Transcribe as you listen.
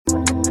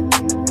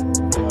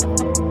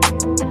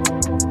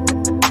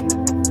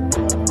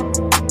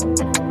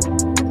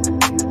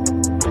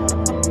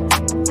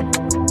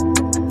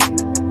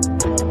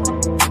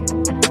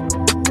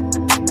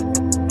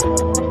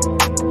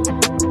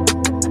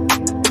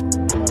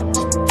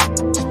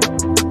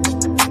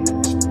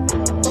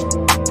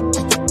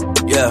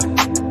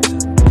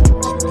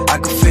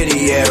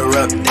the air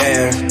up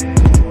there.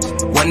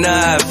 When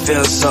I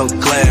feel so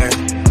clear.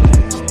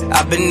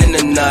 I've been in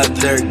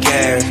another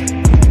gear.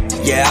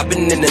 Yeah, I've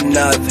been in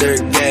another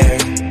gear.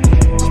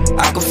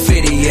 I can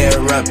feel the air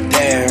up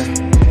there.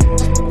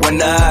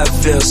 When I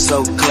feel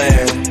so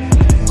clear.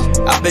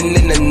 I've been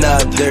in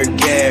another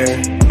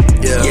gear.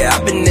 Yeah,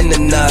 I've been in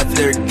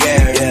another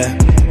gear. Yeah,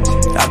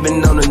 I've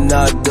been on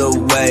another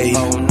wave.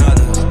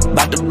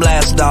 About to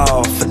blast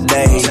off for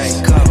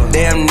days.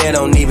 Damn, they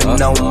don't even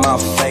know my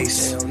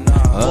face.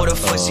 Who the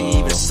fuck she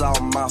even saw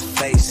my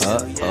face?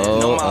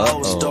 Know my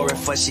whole story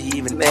before she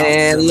even.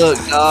 Man, look,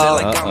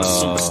 dog. Like I'm a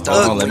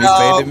superstar. Hold on, let me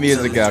fade the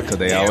music out because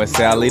they always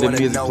say I leave the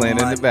music playing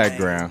in the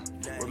background.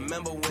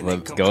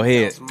 Look, go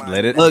ahead,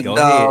 let it. Look, go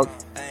dog.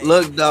 ahead.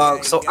 Look,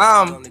 dog. So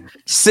I'm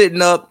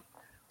sitting up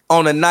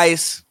on a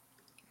nice,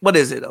 what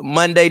is it? A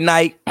Monday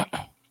night.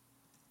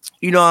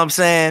 You know what I'm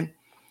saying?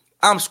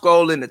 I'm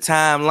scrolling the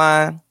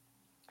timeline.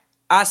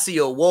 I see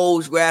a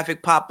Woj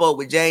graphic pop up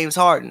with James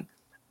Harden.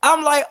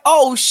 I'm like,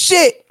 oh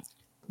shit,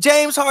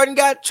 James Harden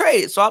got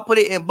traded. So I put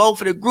it in both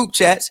of the group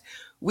chats.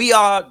 We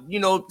are,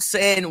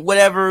 saying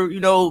whatever,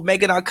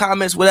 making our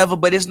comments, whatever,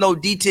 but there's no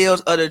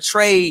details of the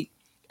trade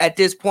at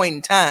this point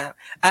in time.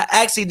 I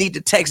actually need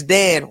to text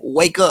Dan,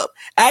 wake up.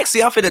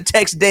 Actually, I'm finna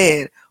text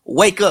Dan,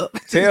 wake up.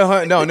 Tell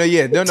her, no.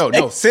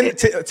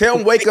 Tell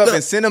him wake up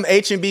and send him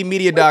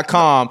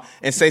hmbmedia.com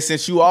and say,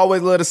 since you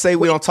always love to say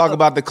we don't talk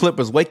about the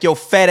Clippers, wake your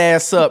fat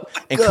ass up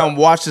and come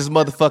watch this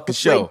motherfucking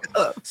show.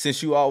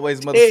 Since you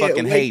always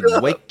motherfucking hate,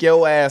 wake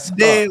your ass up.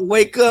 Dan,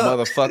 wake up.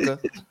 Motherfucker.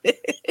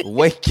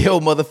 Wake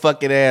your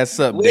motherfucking ass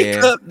up, Dan.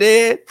 Wake up,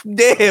 Dan.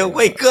 Dan,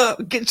 wake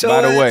up. Get your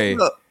By the ass way,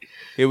 up.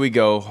 Here we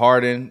go.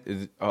 Harden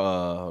is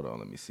hold on,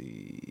 let me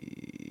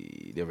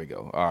see. There we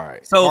go. All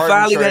right. So Harden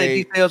finally trade. we had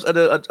the details of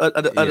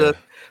the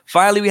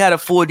finally we had the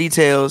full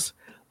details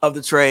of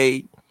the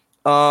trade.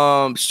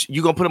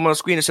 You gonna put them on the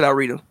screen or should I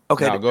read them?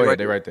 Okay. No, go ahead.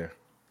 They're right there.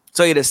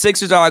 So yeah, the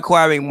Sixers are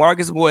acquiring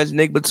Marcus Morris,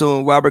 Nick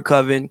Batum, Robert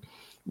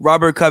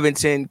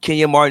Covington,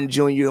 Kenya Martin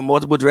Jr.,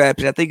 multiple draft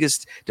picks. I think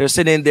they're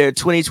sitting in their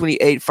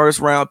 2028 first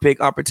round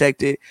pick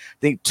unprotected. I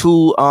think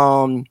two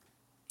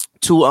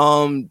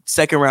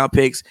second round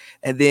picks,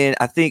 and then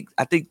I think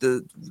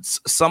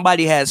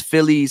somebody has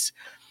Philly's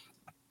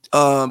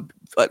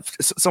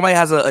somebody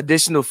has an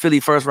additional Philly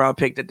first round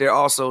pick that they're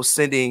also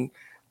sending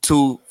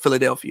to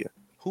Philadelphia.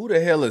 Who the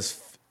hell is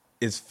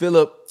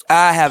Philip?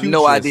 I have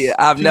no idea.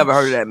 I've never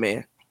heard of that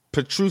man.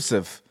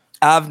 Petrusev.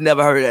 I've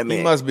never heard of that man.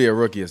 He must be a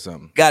rookie or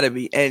something. Gotta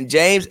be. And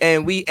James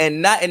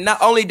not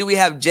only do we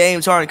have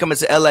James Harden coming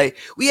to LA,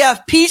 we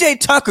have PJ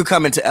Tucker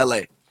coming to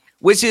LA.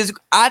 Which is,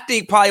 I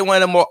think, probably one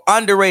of the more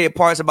underrated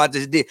parts about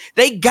this deal.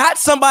 They got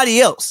somebody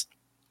else.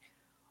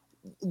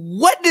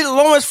 What did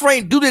Lawrence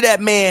Frank do to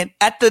that man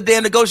at the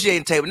damn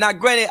negotiating table? Now,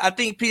 granted, I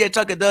think PJ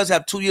Tucker does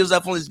have 2 years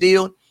left on his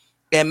deal,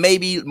 and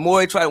maybe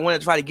Morey want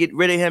to try to get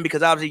rid of him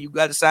because obviously you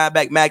got to sign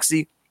back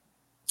Maxey.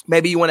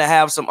 Maybe you want to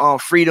have some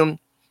freedom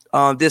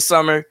this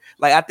summer.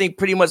 Like, I think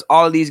pretty much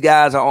all of these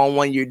guys are on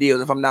 1 year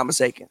deals, if I'm not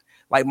mistaken.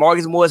 Like,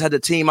 Marcus Morris had the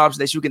team option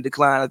that you can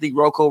decline. I think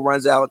Rocco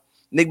runs out.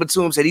 Nick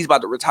Batum said he's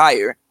about to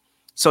retire.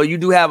 So you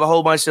do have a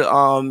whole bunch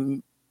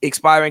of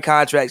expiring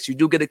contracts. You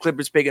do get a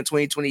Clippers pick in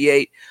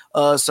 2028.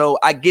 So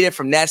I get it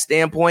from that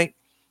standpoint,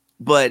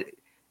 but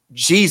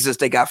Jesus,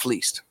 they got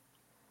fleeced.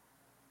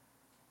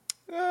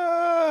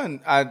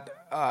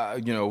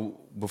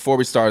 Before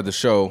we started the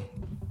show,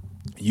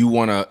 you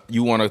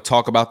wanna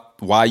talk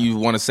about why you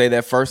want to say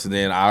that first, and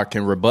then I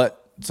can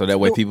rebut. So that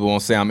way people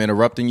won't say I'm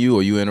interrupting you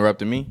or you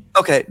interrupting me.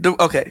 Okay.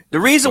 The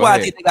reason why I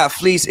think they got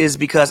fleeced is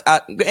because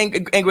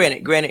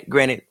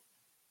granted.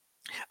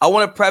 I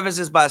want to preface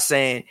this by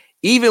saying,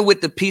 even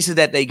with the pieces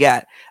that they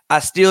got, I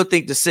still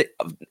think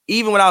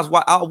even when I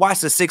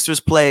watched the Sixers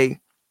play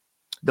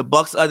the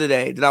Bucks the other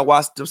day, then I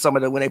watched some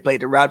of them when they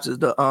played the Raptors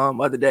the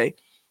other day.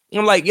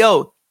 I'm like,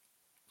 yo,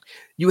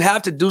 you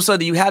have to do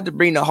something. You have to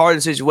bring the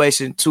Harden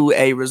situation to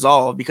a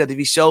resolve, because if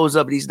he shows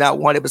up and he's not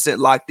 100%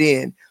 locked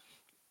in,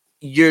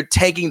 you're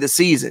taking the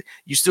season.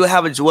 You still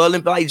have a Joel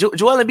Embiid. Like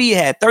Joel Embiid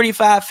had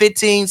 35,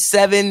 15,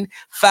 7,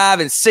 5,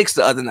 and 6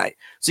 the other night.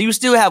 So you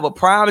still have a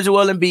prime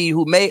Joel Embiid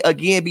who may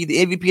again be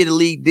the MVP of the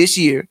league this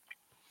year.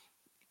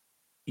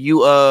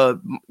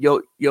 Your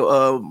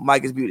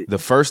mic is muted. The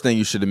first thing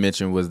you should have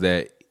mentioned was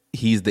that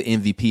he's the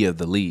MVP of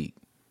the league.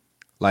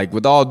 Like,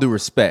 with all due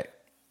respect.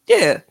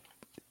 Yeah.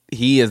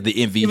 He is the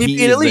MVP.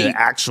 He is the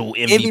actual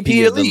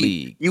MVP of the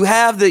league. You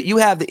have the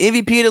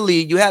MVP of the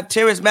league. You have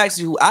Terrence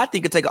Maxey, who I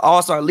think could take an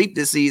all-star leap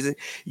this season.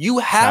 You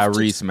have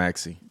Tyrese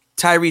Maxey.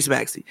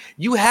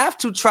 You have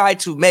to try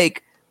to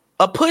make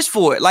a push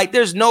for it. Like,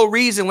 there's no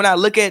reason when I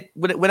look at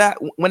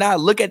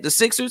the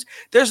Sixers,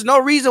 there's no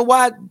reason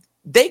why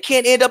they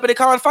can't end up in the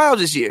conference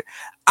finals this year.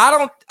 I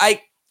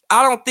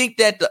don't think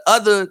that the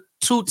other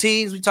two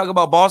teams, we talk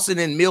about Boston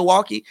and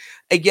Milwaukee,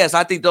 and yes,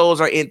 I think those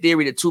are in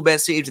theory the two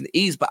best teams in the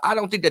East, but I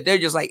don't think that they're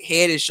just like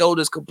head and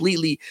shoulders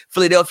completely.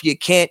 Philadelphia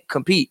can't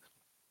compete.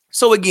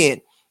 So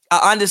again,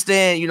 I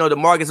understand, the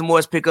Marcus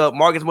Morris pickup.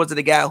 Marcus Morris is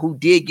the guy who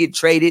did get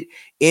traded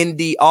in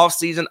the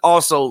offseason.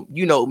 Also,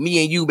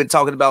 me and you been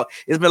talking about.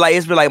 It's been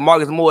like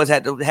Marcus Morris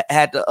had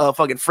the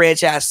fucking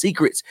franchise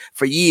secrets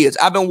for years.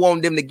 I've been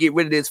wanting them to get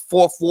rid of this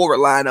 4 forward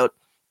lineup,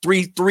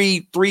 3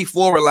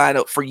 forward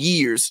lineup for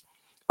years.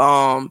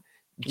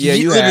 Yeah,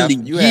 you have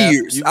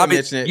years. You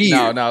mentioned it.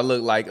 Years. No,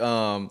 look like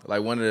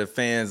one of the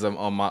fans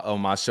on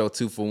my show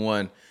 2 for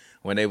 1.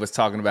 When they was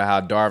talking about how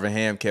Darvin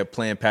Ham kept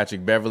playing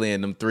Patrick Beverly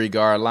in them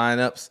 3-guard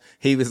lineups,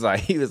 he was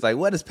like,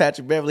 what does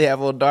Patrick Beverly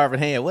have on Darvin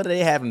Ham? What are they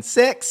having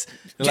sex?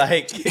 And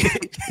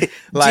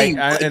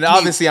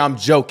obviously I'm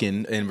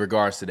joking in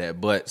regards to that,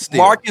 but still.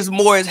 Marcus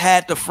Morris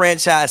had the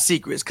franchise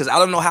secrets because I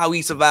don't know how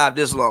he survived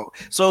this long.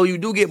 So you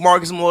do get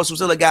Marcus Morris, who's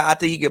still a guy I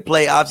think he can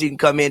play. Obviously, he can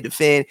come in,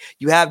 defend.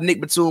 You have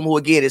Nick Batum, who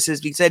again, he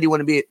said he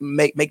wanted to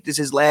make this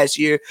his last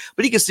year,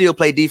 but he can still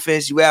play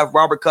defense. You have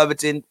Robert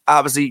Covington.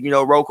 Obviously,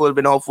 Rocco has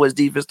been known for his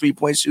defense,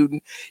 3-point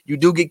shooting. You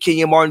do get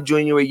Kenyon Martin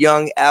Jr., a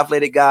young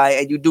athletic guy,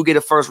 and you do get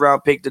a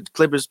first-round pick, the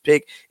Clippers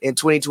pick in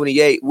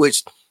 2028,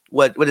 which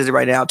what is it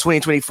right now?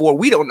 2024.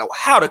 We don't know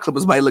how the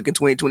Clippers might look in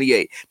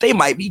 2028. They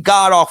might be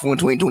god awful in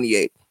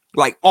 2028,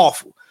 like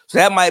awful. So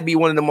that might be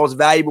one of the most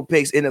valuable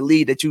picks in the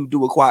league that you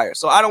do acquire.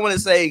 So I don't want to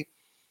say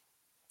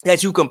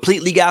that you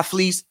completely got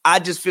fleeced. I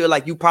just feel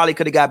like you probably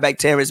could have got back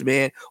Terrence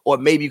Mann, or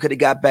maybe you could have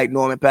got back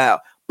Norman Powell.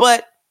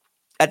 But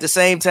at the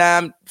same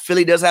time,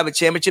 Philly does have a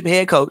championship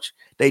head coach.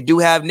 They do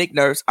have Nick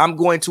Nurse. I'm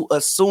going to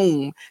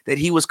assume that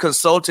he was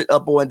consulted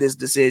up on this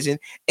decision.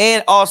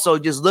 And also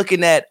just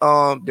looking at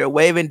they're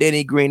waiving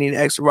Danny Green in the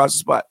extra roster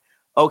spot.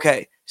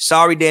 Okay,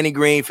 sorry, Danny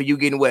Green, for you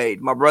getting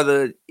waived. My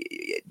brother,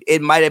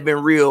 it might have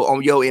been real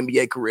on your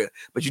NBA career,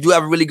 but you do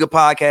have a really good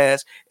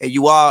podcast, and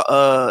you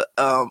are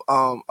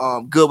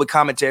good with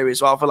commentary.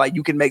 So I feel like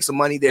you can make some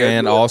money there.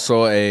 And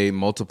also a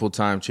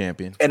multiple-time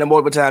champion.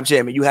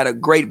 You had a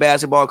great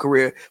basketball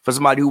career for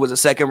somebody who was a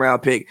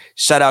second-round pick.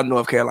 Shout out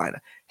North Carolina.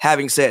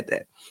 Having said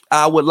that,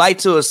 I would like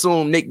to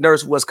assume Nick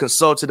Nurse was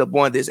consulted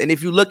upon this. And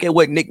if you look at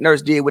what Nick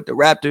Nurse did with the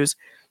Raptors,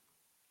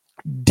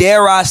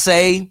 dare I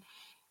say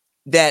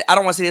that I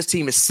don't want to say this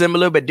team is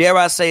similar, but dare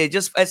I say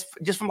just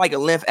from like a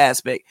length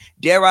aspect,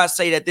 dare I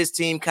say that this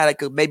team kind of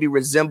could maybe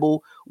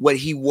resemble what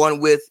he won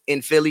with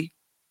in Philly,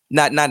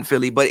 not in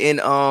Philly, but in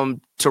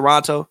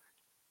Toronto.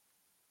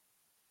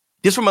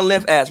 Just from a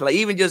length aspect, like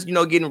even just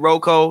getting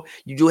Rocco,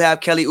 you do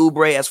have Kelly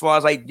Oubre as far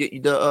as like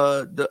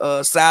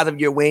the size of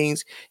your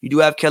wings. You do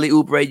have Kelly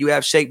Oubre, you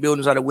have Shake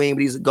Milton's on the wing,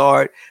 but he's a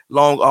guard,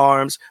 long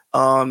arms.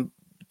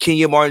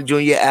 Kenyon Martin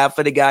Jr.,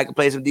 athletic guy, can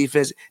play some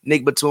defense.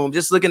 Nick Batum,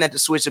 just looking at the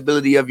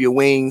switchability of your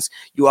wings.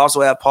 You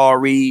also have Paul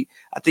Reed.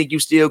 I think you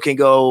still can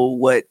go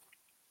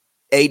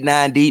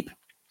 8-9 deep.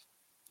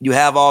 You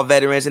have all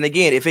veterans, and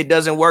again, if it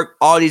doesn't work,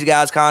 all these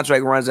guys'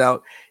 contract runs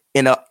out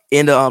in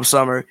the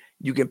summer.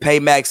 You can pay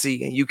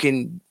Maxey and you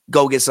can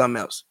go get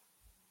something else.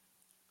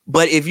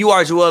 But if you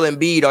are Joel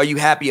Embiid, are you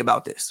happy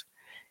about this?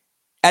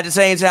 At the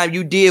same time,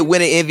 you did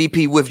win an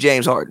MVP with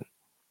James Harden.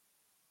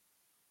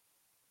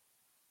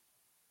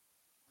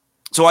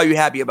 So are you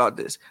happy about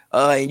this?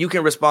 And you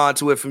can respond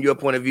to it from your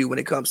point of view when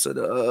it comes to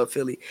the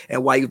Philly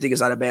and why you think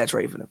it's not a bad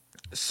trade for them.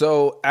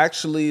 So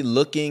actually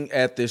looking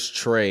at this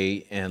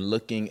trade and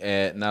looking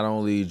at not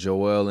only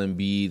Joel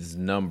Embiid's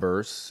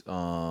numbers,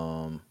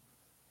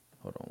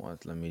 hold on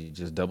once. Let me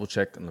just double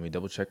check. Let me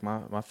double check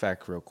my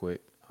fact real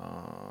quick.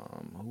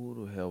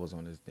 Who the hell was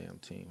on this damn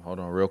team? Hold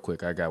on real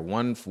quick. I got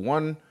one.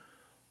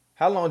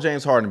 How long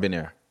James Harden been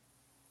there?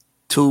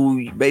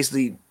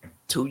 Basically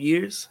 2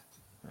 years.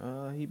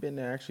 He been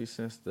there actually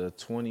since the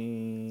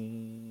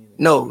 20.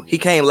 No, he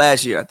came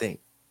last year, I think.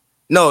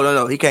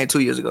 No. He came 2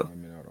 years ago. Wait a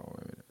minute.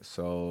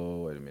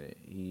 So wait a minute.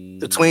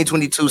 The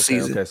 2022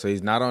 season. Okay, so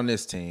he's not on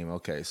this team.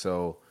 Okay,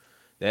 so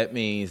that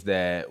means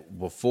that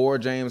before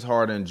James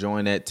Harden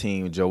joined that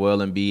team, Joel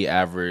Embiid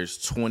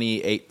averaged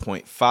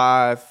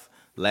 28.5.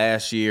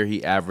 Last year,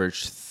 he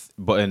averaged,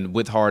 and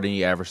with Harden,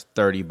 he averaged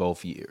 30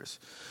 both years.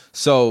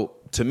 So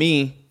to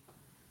me,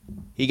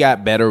 he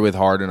got better with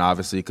Harden,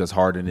 obviously, because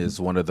Harden is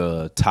one of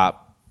the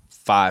top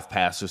 5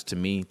 passers to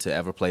me to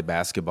ever play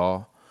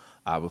basketball.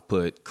 I would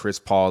put Chris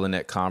Paul in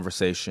that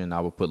conversation. I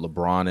would put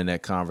LeBron in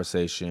that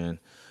conversation.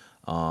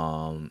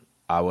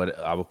 I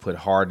would put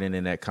Harden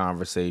in that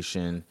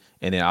conversation,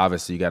 and then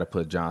obviously you got to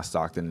put John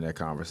Stockton in that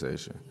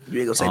conversation. You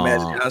ain't gonna say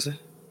Magic Johnson,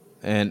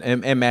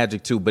 and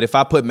Magic too. But if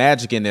I put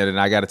Magic in there, then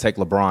I got to take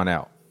LeBron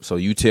out. So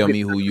you tell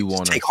me who you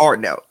want to take.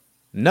 Harden out.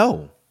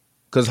 No,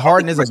 because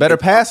Harden is a better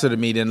passer to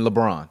me than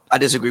LeBron. I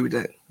disagree with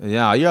that.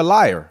 Yeah, you're a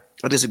liar.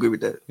 I disagree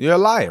with that. You're a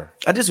liar.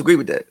 I disagree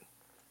with that.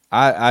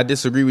 I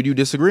disagree with you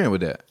disagreeing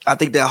with that. I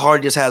think that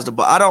Harden just has the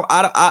ball.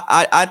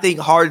 I think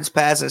Harden's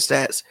passing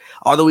stats,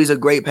 although he's a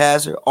great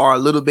passer, are a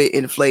little bit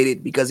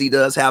inflated because he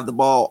does have the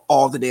ball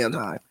all the damn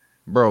time.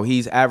 Bro,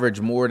 he's averaged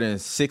more than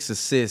 6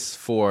 assists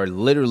for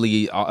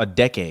literally a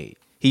decade.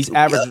 He's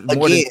averaged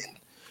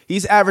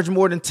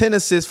more than 10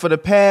 assists for the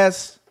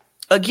past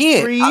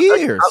 3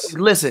 years.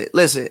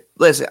 Listen.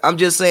 I'm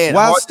just saying,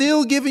 while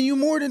still giving you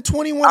more than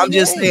 21. I'm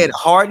just saying,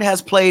 Harden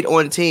has played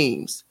on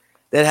teams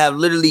that have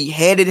literally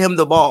handed him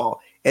the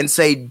ball and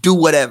say do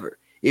whatever.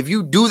 If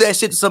you do that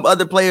shit to some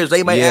other players,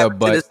 they might. Yeah,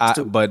 but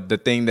the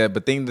thing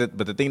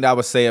that I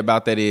would say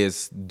about that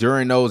is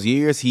during those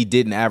years he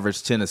didn't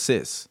average 10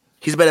 assists.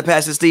 He's better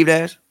pass than Steve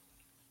Nash.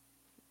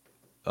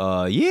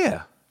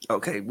 Yeah.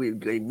 Okay,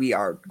 we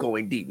are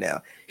going deep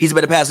now. He's a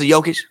better passer than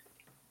Jokic.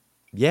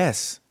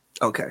 Yes.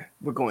 Okay,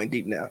 we're going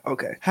deep now.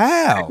 Okay.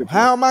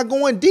 How am I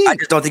going deep? I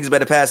just don't think he's a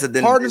better passer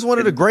than Harden's one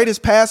of the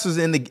greatest passers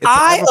in the.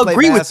 I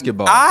agree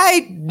basketball.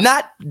 with you.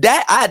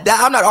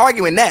 I'm not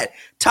arguing that.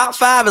 Top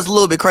 5 is a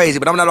little bit crazy,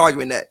 but I'm not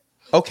arguing that.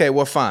 Okay,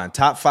 well, fine.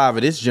 Top 5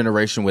 of this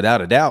generation,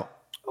 without a doubt.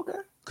 Okay.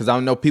 Because I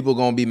know people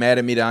gonna be mad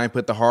at me that I ain't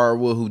put the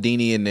hardwood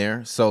Houdini in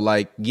there. So,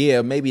 like,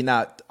 yeah, maybe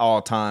not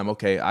all time.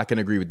 Okay, I can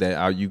agree with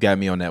that. You got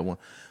me on that one.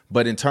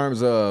 But in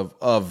terms of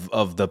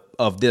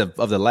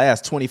the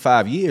last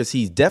 25 years,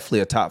 he's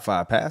definitely a top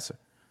 5 passer.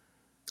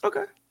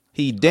 Okay.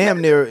 He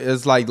damn near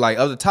is like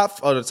of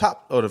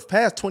the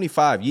past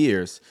 25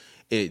 years,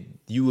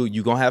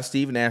 you gonna have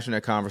Steve Nash in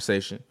that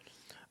conversation.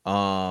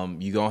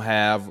 You gonna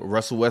have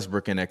Russell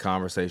Westbrook in that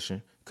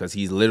conversation because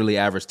he's literally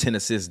averaged 10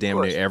 assists damn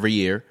near every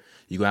year.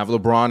 You're going to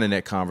have LeBron in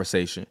that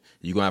conversation.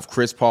 You're going to have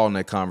Chris Paul in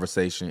that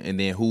conversation. And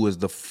then who is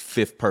the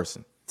 5th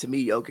person? To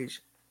me, Jokic.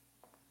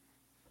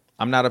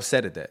 I'm not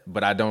upset at that,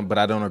 but I don't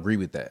agree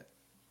with that.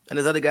 And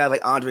there's other guys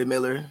like Andre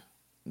Miller.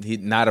 He's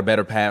not a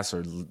better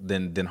passer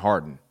than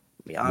Harden.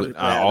 With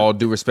all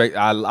due respect,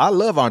 I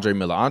love Andre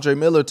Miller. Andre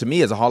Miller to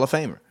me is a Hall of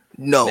Famer.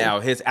 No. Now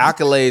his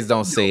accolades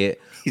don't say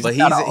it, but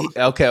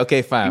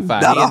okay, fine.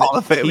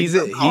 He's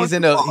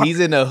in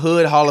the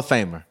hood Hall of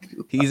Famer.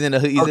 He's in the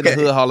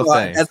hood Hall of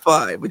Fame. That's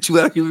fine, but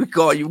you've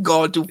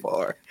gone too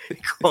far.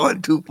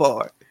 Gone too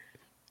far.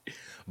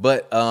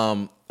 But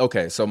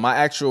okay, so my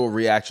actual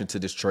reaction to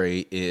this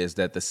trade is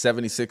that the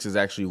 76ers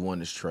actually won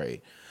this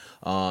trade.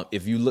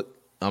 If you look,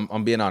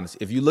 I'm being honest.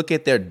 If you look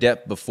at their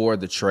depth before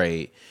the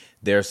trade,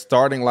 their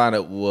starting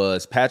lineup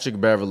was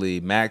Patrick Beverley,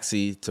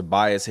 Maxey,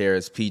 Tobias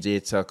Harris,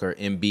 PJ Tucker,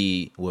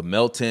 Embiid, with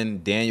Melton,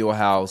 Daniel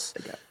House,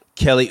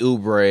 Kelly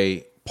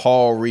Oubre,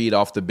 Paul Reed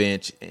off the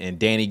bench, and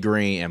Danny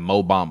Green and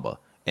Mo Bamba.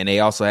 And they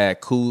also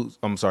had Kuzma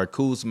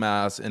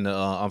in the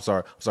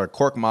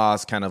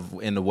Korkmaz kind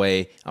of in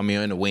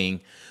the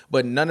wing.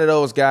 But none of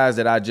those guys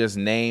that I just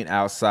named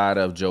outside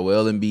of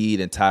Joel Embiid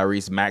and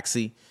Tyrese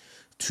Maxey,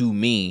 to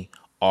me,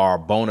 are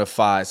bona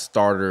fide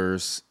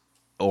starters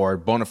or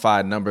bona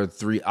fide number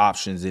 3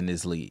 options in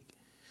this league.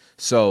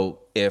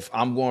 So if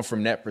I'm going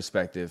from that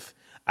perspective,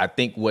 I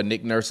think what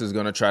Nick Nurse is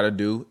going to try to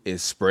do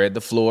is spread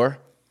the floor,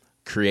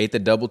 create the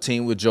double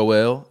team with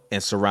Joel,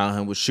 and surround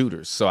him with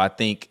shooters. So I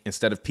think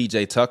instead of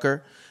PJ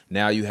Tucker,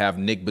 now you have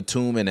Nick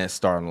Batum in that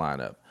starting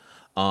lineup.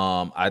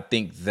 I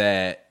think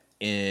that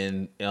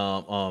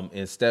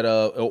instead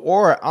of,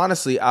 or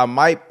honestly, I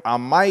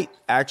might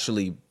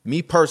actually,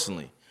 me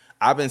personally,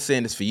 I've been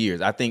saying this for years.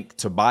 I think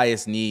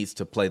Tobias needs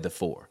to play the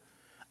 4.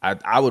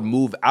 I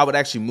would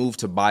actually move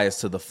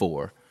Tobias to the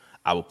 4.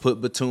 I would put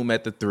Batum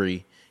at the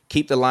 3.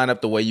 Keep the lineup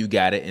the way you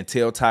got it and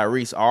tell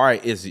Tyrese, all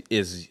right,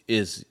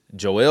 is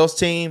Joel's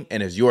team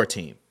and is your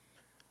team.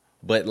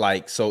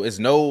 But so there's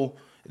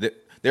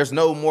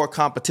no more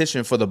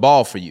competition for the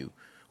ball for you.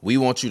 We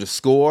want you to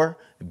score,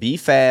 be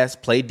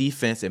fast, play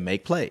defense, and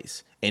make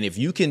plays. And if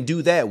you can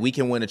do that, we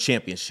can win a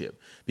championship.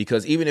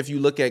 Because even if you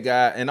look at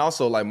guys, and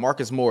also like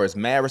Marcus Morris,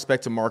 mad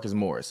respect to Marcus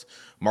Morris.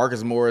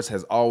 Marcus Morris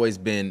has always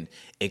been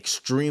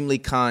extremely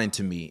kind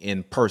to me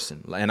in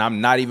person. And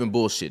I'm not even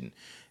bullshitting.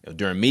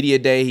 During media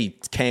day, he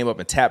came up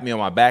and tapped me on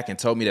my back and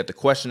told me that the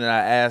question that I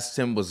asked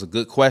him was a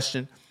good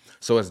question.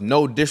 So it's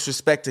no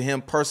disrespect to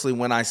him personally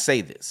when I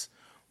say this.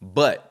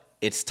 But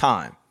it's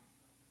time.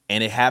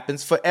 And it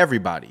happens for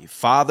everybody.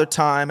 Father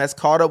Time has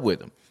caught up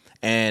with him.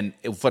 And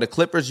for the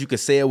Clippers, you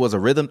could say it was a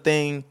rhythm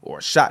thing or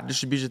a shot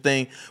distribution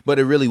thing, but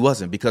it really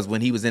wasn't, because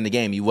when he was in the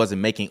game, he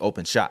wasn't making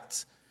open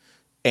shots.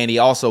 And he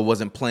also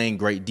wasn't playing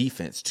great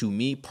defense. To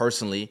me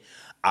personally,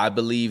 I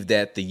believe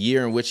that the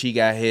year in which he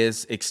got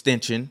his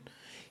extension,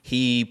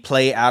 he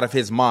played out of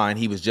his mind.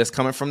 He was just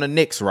coming from the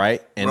Knicks,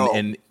 right?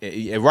 Right.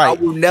 I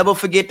will never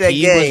forget that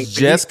game. He was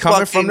just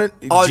coming from the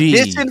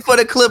auditioned for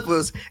the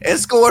Clippers and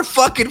scored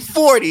fucking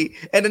 40,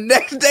 and the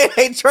next day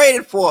they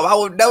traded for him. I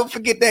will never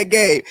forget that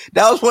game.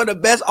 That was one of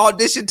the best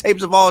audition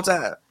tapes of all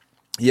time.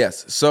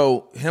 Yes.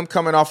 So him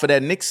coming off of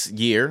that Knicks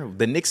year,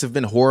 the Knicks have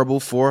been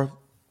horrible for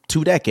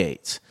 2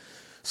 decades.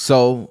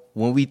 So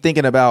when we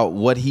thinking about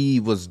what he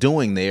was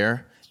doing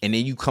there, and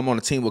then you come on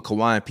a team with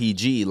Kawhi and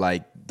PG,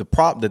 like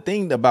the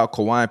thing about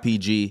Kawhi and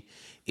PG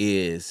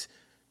is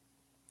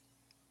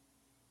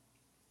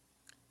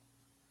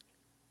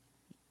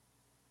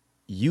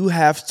you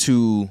have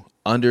to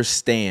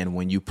understand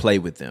when you play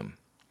with them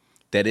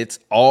that it's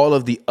all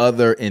of the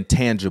other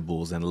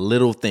intangibles and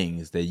little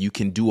things that you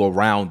can do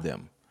around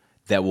them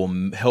that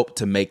will help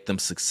to make them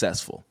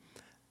successful.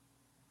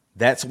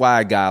 That's why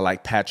a guy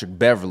like Patrick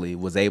Beverley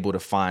was able to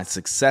find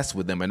success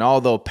with them. And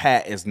although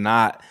Pat is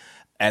not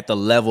at the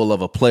level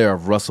of a player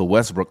of Russell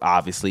Westbrook,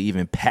 obviously,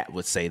 even Pat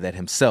would say that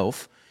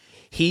himself,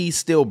 he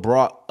still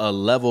brought a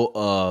level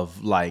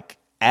of like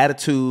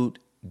attitude,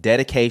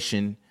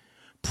 dedication,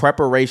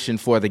 preparation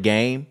for the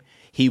game.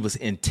 He was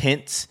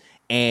intense,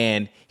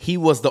 and he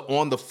was the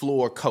on the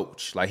floor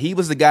coach. Like, he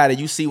was the guy that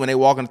you see when they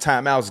walk in the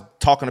timeouts,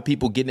 talking to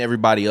people, getting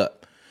everybody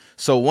up.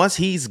 So once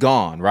he's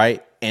gone,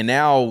 right? And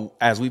now,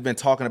 as we've been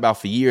talking about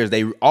for years,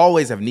 they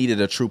always have needed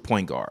a true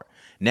point guard.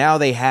 Now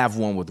they have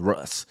one with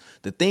Russ.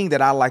 The thing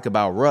that I like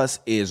about Russ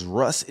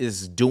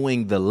is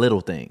doing the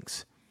little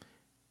things.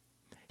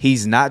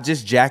 He's not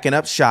just jacking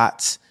up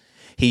shots.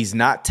 He's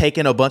not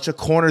taking a bunch of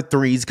corner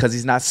threes because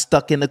he's not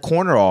stuck in the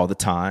corner all the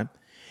time.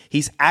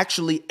 He's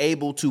actually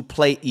able to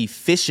play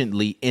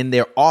efficiently in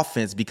their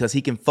offense because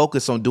he can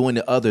focus on doing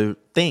the other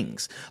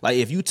things. Like,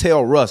 if you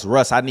tell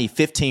Russ, I need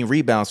 15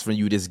 rebounds from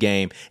you this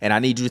game, and I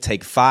need you to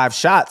take 5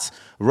 shots,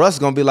 Russ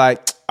going to be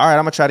like, all right,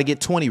 I'm going to try to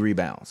get 20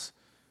 rebounds.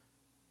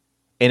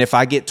 And if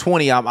I get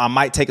 20, I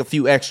might take a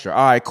few extra.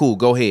 All right, cool,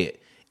 go ahead.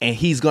 And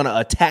he's going to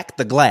attack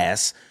the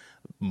glass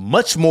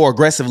much more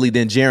aggressively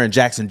than Jaren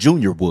Jackson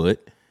Jr. would.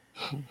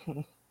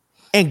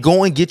 And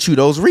go and get you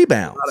those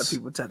rebounds. A lot of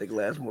people attack the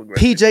glass more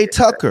aggressively. PJ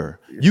Tucker,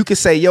 you can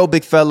say, yo,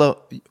 big fella,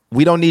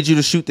 we don't need you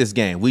to shoot this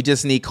game. We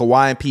just need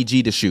Kawhi and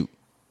PG to shoot.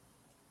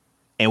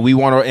 And we're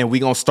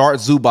gonna start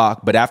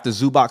Zubac, but after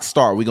Zubac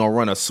start, we're gonna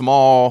run a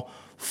small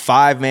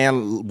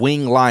 5-man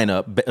wing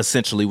lineup,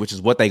 essentially, which is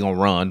what they're gonna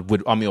run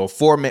with. I mean, a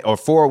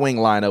 4-wing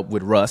lineup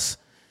with Russ,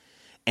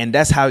 and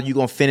that's how you're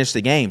gonna finish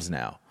the games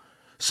now.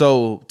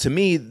 So to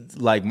me,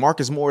 like,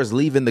 Marcus Morris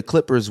leaving the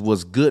Clippers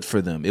was good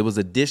for them. It was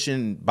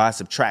addition by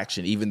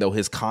subtraction, even though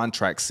his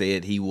contract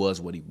said he was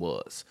what he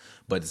was.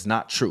 But it's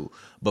not true.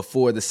 But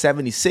for the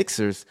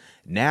 76ers,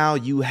 now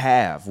you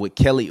have, with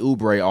Kelly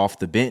Oubre off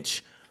the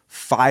bench,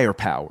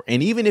 firepower.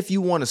 And even if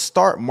you want to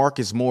start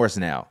Marcus Morris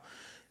now,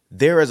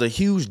 there is a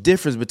huge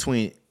difference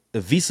between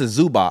Ivica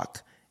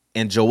Zubac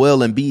and Joel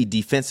Embiid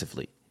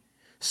defensively.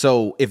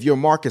 So if you're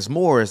Marcus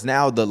Morris,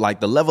 now the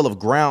level of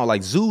ground,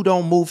 like, Zoo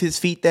don't move his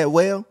feet that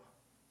well.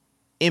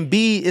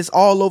 Embiid is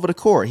all over the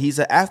court. He's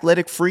an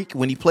athletic freak.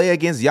 When he play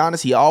against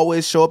Giannis, he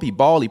always show up. He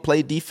ball. He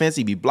play defense.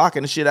 He be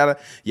blocking the shit out of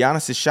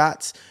Giannis'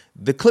 shots.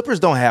 The Clippers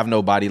don't have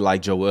nobody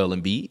like Joel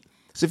Embiid.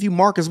 So if you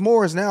Marcus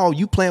Morris, now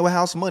you playing with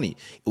house money.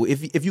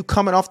 If you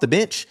coming off the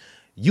bench,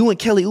 you and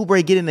Kelly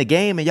Oubre get in the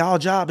game, and y'all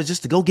job is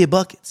just to go get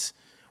buckets.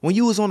 When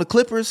you was on the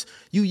Clippers,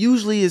 you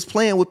usually is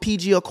playing with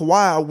PG or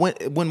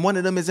Kawhi when one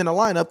of them is in the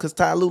lineup, because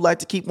Ty Lue like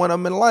to keep one of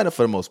them in the lineup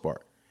for the most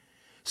part.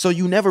 So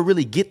you never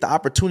really get the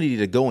opportunity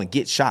to go and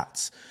get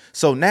shots.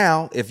 So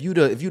now, if you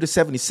the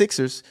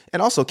 76ers,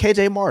 and also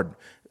KJ Martin,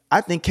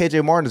 I think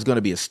KJ Martin is going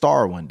to be a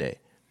star one day.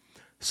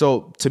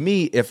 So to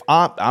me, if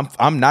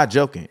I'm not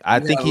joking,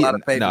 I think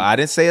I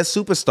didn't say a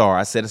superstar.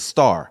 I said a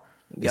star.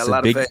 You got a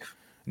lot of faith.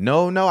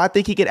 No, I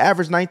think he could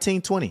average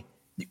 19, 20.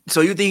 So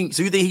you think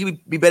he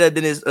would be better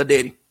than his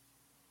daddy?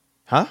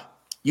 Huh?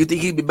 You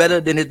think he'd be better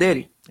than his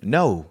daddy?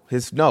 No,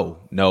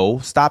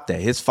 stop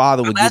that. His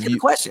father would give you the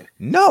question.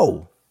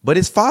 No, but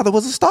his father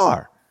was a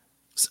star.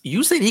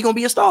 You said he gonna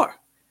be a star.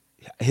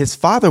 His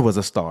father was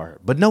a star,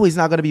 but no, he's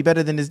not gonna be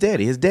better than his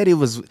daddy. His daddy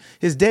was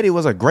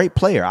a great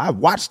player. I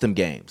watched them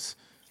games.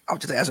 I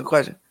was just asking a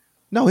question.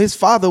 No, his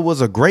father was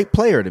a great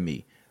player to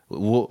me.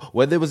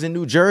 Whether it was in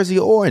New Jersey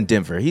or in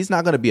Denver, he's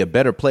not going to be a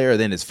better player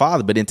than his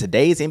father. But in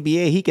today's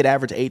NBA, he could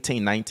average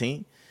 18,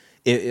 19.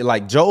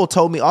 Like Joel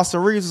told me,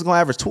 Austin Reeves is going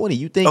to average 20.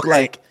 You think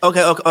Okay.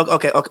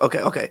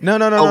 No.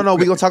 No.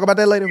 We're going to talk about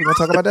that later. We're going to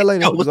talk about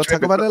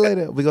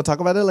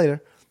that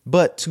later.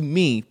 But to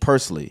me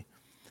personally,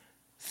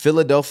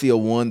 Philadelphia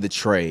won the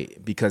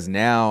trade because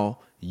now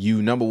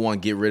you, number one,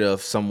 get rid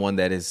of someone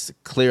that is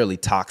clearly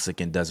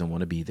toxic and doesn't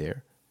want to be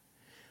there.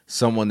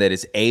 Someone that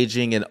is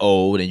aging and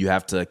old, and you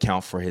have to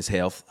account for his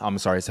health.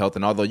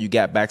 And although you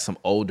got back some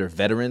older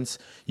veterans,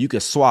 you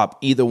could swap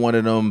either one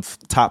of them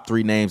top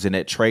 3 names in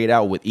that trade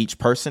out with each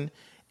person,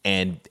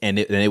 and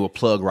they will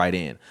plug right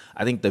in.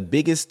 I think the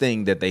biggest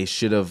thing that they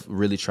should have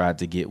really tried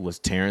to get was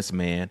Terrence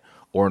Mann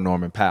or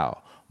Norman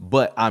Powell.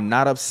 But I'm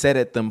not upset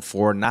at them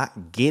for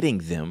not getting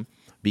them,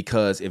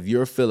 because if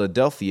you're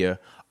Philadelphia,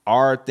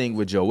 our thing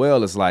with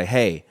Joel is like,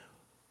 hey,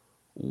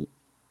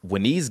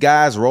 when these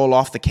guys roll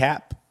off the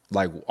cap,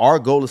 like, our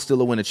goal is still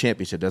to win a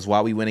championship. That's why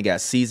we went and got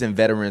seasoned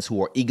veterans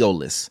who are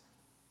egoless.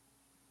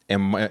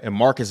 And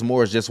Marcus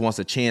Morris just wants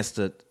a chance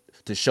to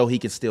show he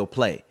can still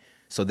play.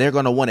 So they're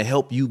going to want to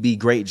help you be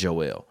great,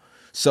 Joel.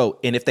 So,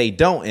 and if they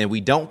don't, and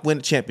we don't win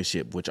a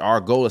championship, which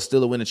our goal is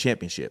still to win a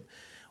championship,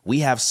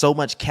 we have so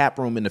much cap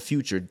room in the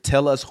future.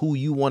 Tell us who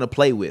you want to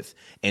play with.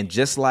 And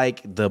just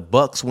like the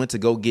Bucks went to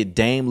go get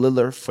Dame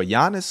Lillard for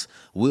Giannis,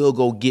 we'll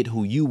go get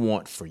who you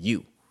want for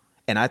you.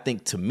 And I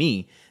think, to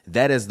me,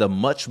 that is the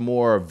much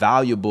more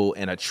valuable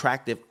and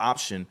attractive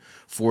option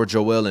for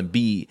Joel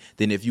Embiid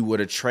than if you were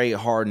to trade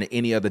Harden to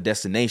any other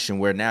destination,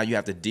 where now you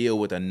have to deal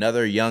with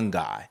another young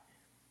guy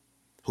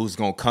who's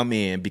going to come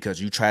in because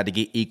you tried to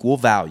get equal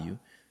value,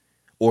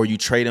 or you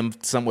trade him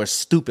somewhere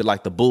stupid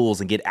like the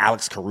Bulls and get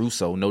Alex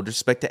Caruso. No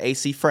disrespect to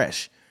AC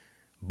Fresh,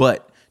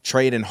 but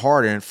trading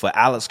Harden for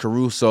Alex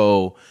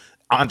Caruso,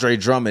 Andre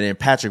Drummond, and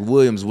Patrick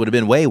Williams would have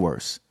been way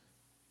worse.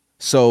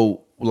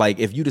 So, like,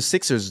 if you the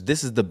Sixers,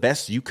 this is the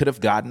best you could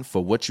have gotten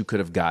for what you could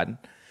have gotten.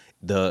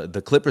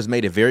 The Clippers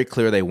made it very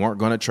clear they weren't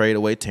going to trade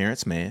away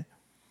Terrence Mann.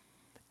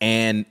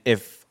 And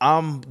if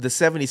I'm the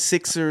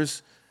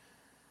 76ers,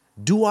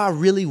 do I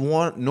really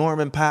want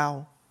Norman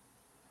Powell?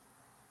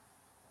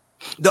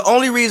 The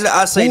only reason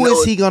I say who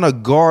is he going to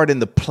guard in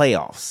the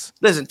playoffs?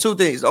 Listen, two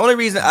things. The only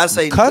reason I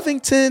say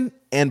Covington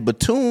and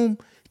Batum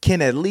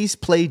can at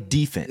least play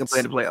defense. Can play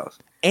in the playoffs.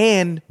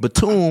 And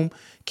Batum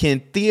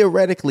can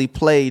theoretically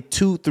play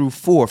 2 through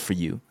 4 for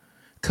you.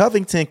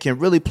 Covington can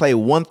really play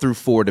 1 through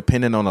 4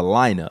 depending on the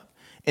lineup.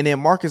 And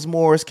then Marcus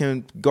Morris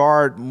can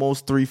guard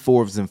most 3,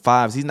 4s, and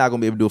 5s. He's not going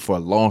to be able to do it for a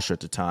long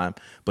stretch of time,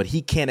 but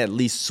he can at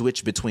least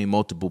switch between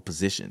multiple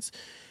positions.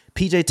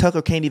 PJ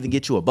Tucker can't even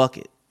get you a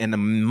bucket, and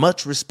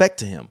much respect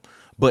to him.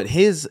 But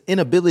his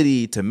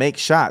inability to make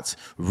shots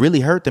really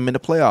hurt them in the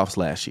playoffs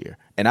last year.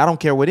 And I don't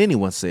care what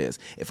anyone says.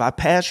 If I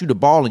pass you the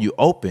ball and you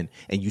open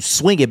and you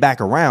swing it back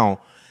around,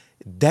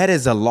 that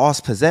is a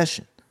lost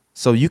possession.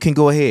 So you can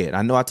go ahead.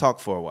 I know I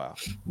talked for a while.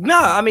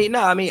 I mean,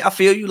 I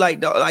feel you. I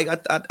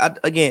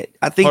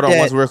think Hold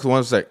on,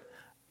 one sec.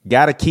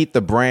 Got to keep the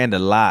brand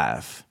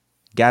alive.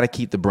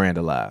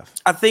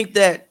 I think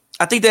that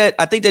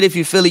if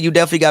you feel it, you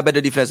definitely got better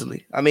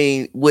defensively. I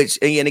mean, which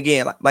and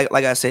again, like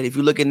I said, if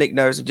you look at Nick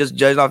Nurse and just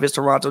judging off his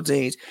Toronto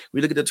teams,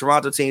 we look at the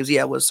Toronto teams. He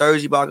had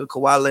Serge Ibaka,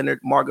 Kawhi Leonard,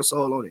 Marc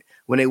Gasol on it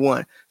when they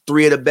won.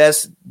 3 of the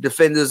best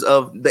defenders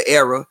of the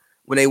era.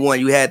 When they won,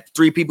 you had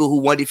 3 people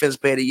who won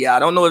Defensive Player of the Year. I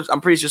don't know. I'm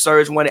pretty sure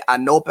Serge won it. I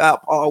know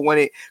Paul won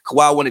it.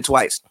 Kawhi won it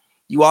twice.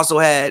 You also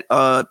had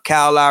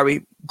Kyle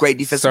Lowry, great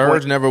defensive.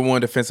 Serge never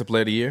won Defensive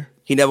Player of the Year.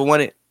 He never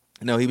won it.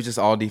 No, he was just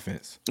all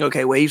defense.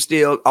 Okay, well, he's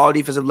still all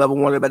defensive level,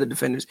 one of the better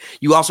defenders.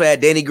 You also had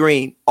Danny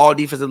Green, all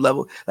defensive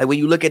level. Like when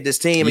you look at this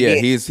team,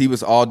 again, he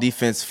was all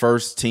defense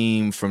first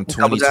team from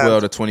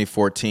 2012 to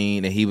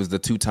 2014, and he was the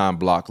 2-time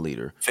block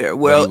leader. Fair.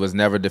 Well, he was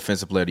never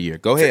Defensive Player of the Year.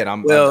 Go ahead.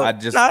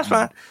 That's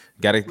fine.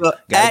 Gotta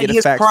get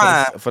a fact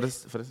prime, for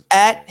this.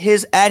 At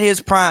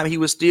his prime, he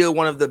was still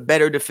one of the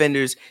better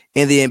defenders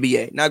in the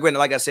NBA. Now, granted,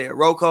 like I said,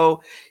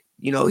 Rocco,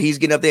 he's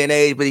getting up there in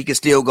age, but he can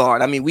still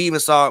guard. I mean, we even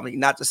saw,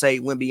 not to say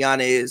Wembanyama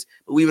is,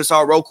 but we even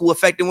saw Roku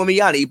affecting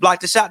Wembanyama. He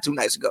blocked a shot 2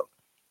 nights ago.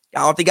 I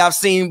don't think I've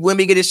seen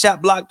Wemby get his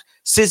shot blocked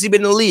since he's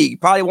been in the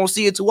league. Probably won't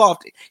see it too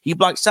often. He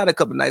blocked a shot a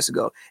couple nights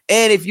ago.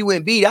 And if you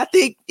Embiid, I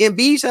think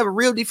Embiid should have a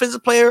real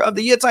Defensive Player of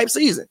the Year type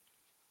season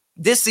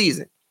this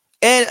season.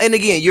 And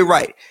again, you're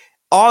right.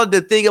 All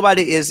the thing about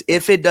it is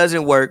if it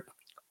doesn't work,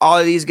 all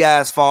of these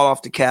guys fall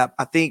off the cap.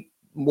 I think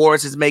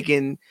Morris is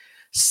making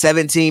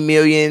 $17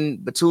 million.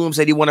 Batum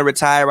said he want to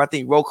retire. I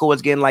think Rocco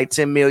is getting like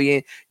 $10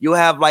 million. You'll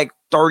have like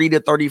 $30 to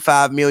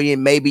 $35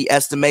 million, maybe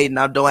estimating.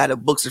 I don't have the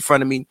books in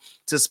front of me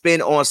to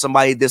spend on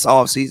somebody this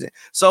offseason.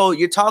 So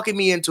you're talking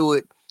me into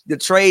it. The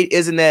trade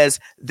isn't as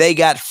they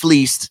got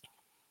fleeced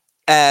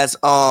as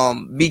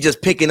me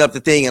just picking up the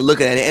thing and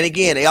looking at it. And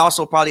again, they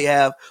also probably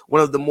have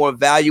one of the more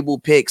valuable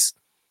picks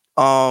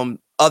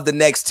of the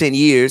next 10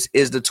 years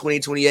is the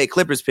 2028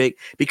 Clippers pick,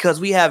 because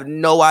we have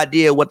no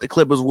idea what the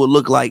Clippers will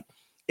look like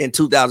in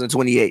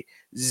 2028.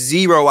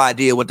 Zero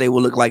idea what they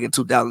will look like in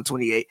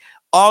 2028.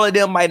 All of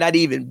them might not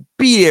even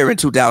be there in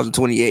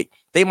 2028.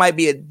 They might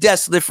be a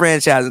desolate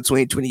franchise in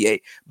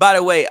 2028. By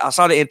the way, I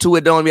saw the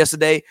Intuit Dome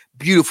yesterday.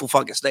 Beautiful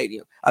fucking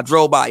stadium. I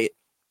drove by it.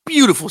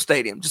 Beautiful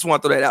stadium. Just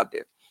want to throw that out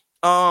there.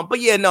 But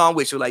yeah, no, I'm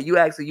with you. Like you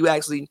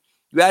actually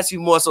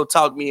more so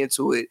talked me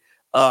into it.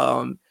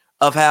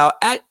 Of how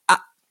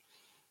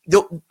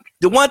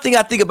the one thing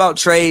I think about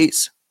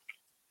trades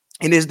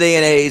in this day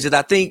and age is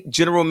I think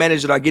general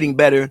managers are getting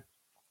better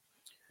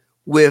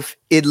with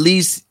at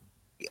least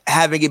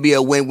having it be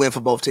a win-win for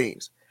both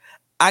teams.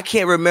 I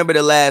can't remember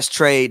the last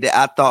trade that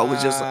I thought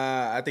was just.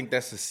 I think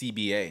that's the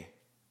CBA.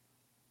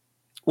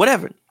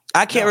 Whatever.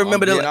 I can't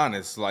remember. I'm being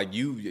honest, like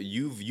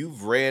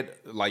you've read,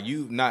 like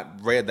you've not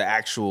read the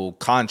actual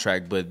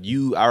contract, but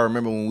I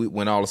remember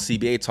when all the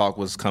CBA talk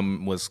was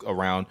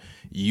around,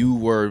 you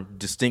were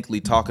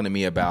distinctly talking to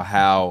me about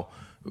how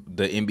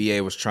the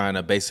NBA was trying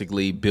to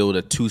basically build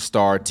a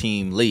 2-star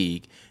team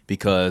league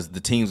because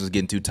the teams was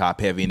getting too top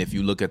heavy, and if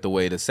you look at the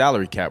way the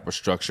salary cap was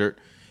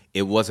structured,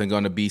 it wasn't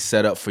going to be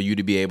set up for you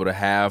to be able to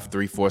have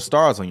 3-4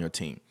 stars on your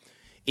team.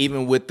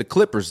 Even with the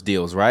Clippers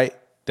deals, right?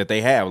 That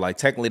they have, like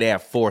technically they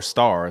have 4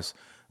 stars,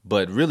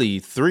 but really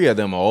 3 of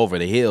them are over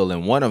the hill,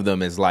 and one of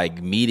them is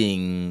like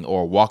meeting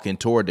or walking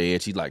toward the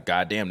edge. He's like,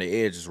 God damn,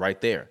 the edge is right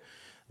there.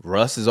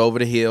 Russ is over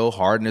the hill,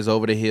 Harden is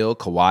over the hill,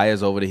 Kawhi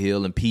is over the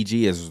hill, and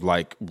PG is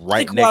like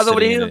right next to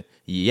the hill.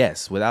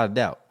 Yes, without a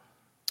doubt.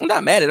 I'm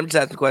not mad at him. Just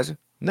asking the question.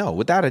 No,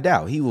 without a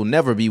doubt, he will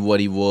never be what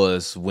he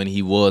was when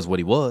he was what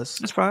he was.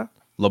 That's fine.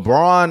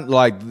 LeBron,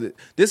 like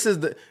this is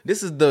the,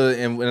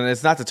 and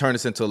it's not to turn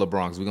this into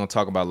LeBron because we're gonna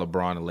talk about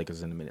LeBron and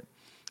Lakers in a minute.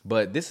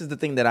 But this is the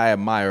thing that I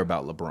admire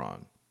about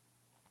LeBron.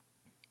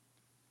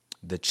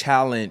 The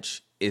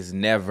challenge is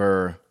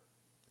never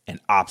an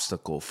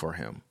obstacle for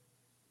him.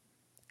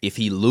 If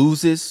he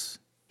loses,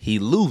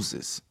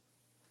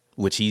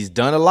 which he's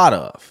done a lot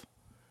of.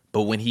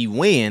 But when he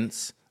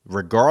wins,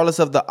 regardless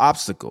of the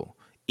obstacle,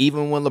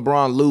 even when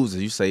LeBron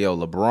loses, you say, yo,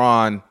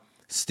 LeBron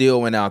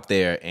still went out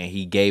there and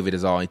he gave it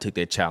his all. He took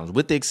that challenge,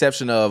 with the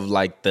exception of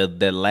like the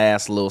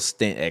last little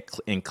stint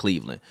in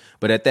Cleveland.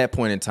 But at that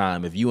point in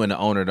time, if you and the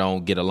owner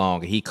don't get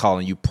along and he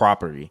calling you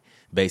property,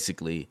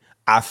 basically,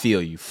 I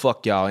feel you.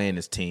 Fuck y'all and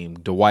his team.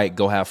 Dwight,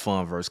 go have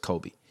fun versus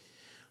Kobe.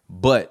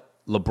 But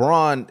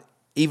LeBron,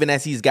 even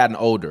as he's gotten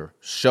older,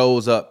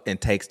 shows up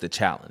and takes the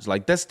challenge.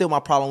 Like, that's still my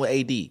problem with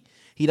AD.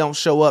 He don't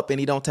show up and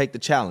he don't take the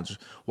challenge.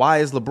 Why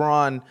is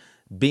LeBron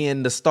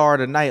being the star of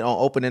the night on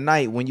opening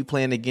night when you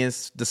playing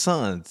against the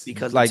Suns?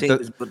 Because like the team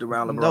is built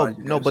around LeBron.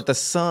 No, but the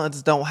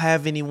Suns don't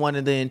have anyone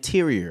in the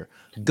interior.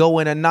 Go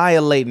and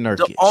annihilate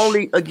Nurkic.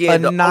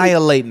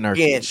 Annihilate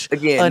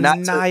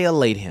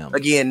him.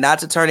 Again, not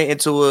to turn it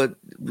into a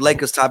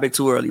Lakers topic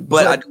too early,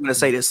 but I do want to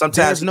say this.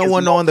 Sometimes there's no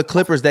one on the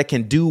Clippers that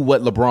can do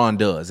what LeBron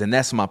does, and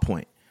that's my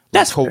point.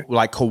 That's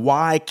like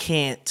Kawhi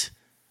can't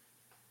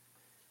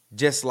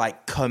just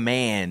like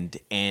command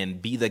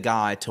and be the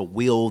guy to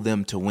will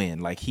them to win.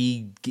 Like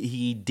he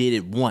did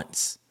it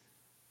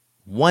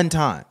one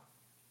time.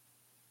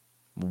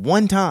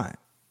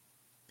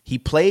 He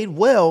played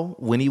well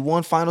when he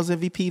won Finals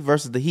MVP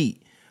versus the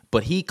Heat,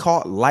 but he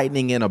caught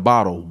lightning in a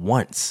bottle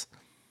once.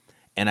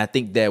 And I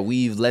think that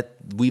we've let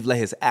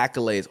his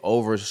accolades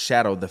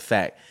overshadow the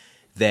fact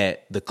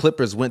that the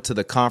Clippers went to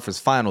the conference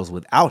finals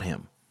without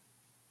him.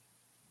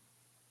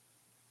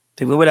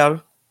 They went without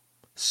him.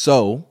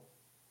 So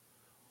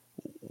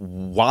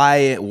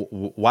why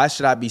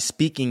should I be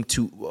speaking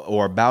to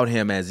or about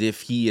him as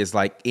if he is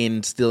like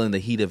still in the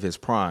heat of his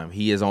prime?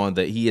 He is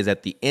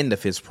at the end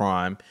of his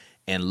prime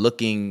and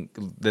looking.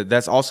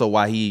 That's also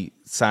why he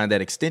signed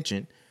that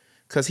extension,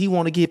 because he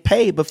want to get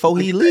paid before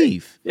he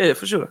leave. Yeah,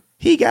 for sure.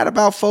 He got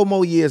about 4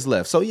 more years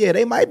left. So yeah,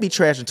 they might be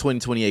trash in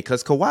 2028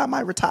 because Kawhi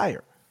might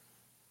retire.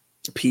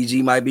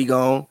 PG might be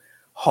gone.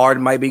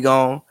 Harden might be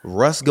gone.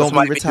 Russ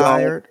gonna be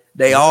retired.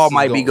 They all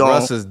might be gone.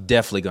 Russ is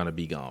definitely gonna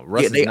be gone.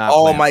 They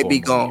all might be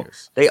gone.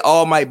 They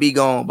all might be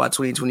gone by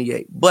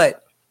 2028.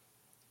 But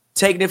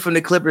taking it from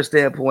the Clippers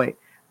standpoint,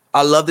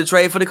 I love the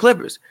trade for the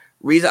Clippers.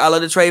 Reason I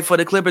love the trade for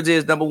the Clippers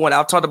is, number one,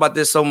 I've talked about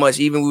this so much.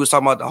 Even we was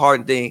talking about the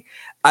Harden thing.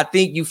 I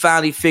think you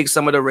finally fixed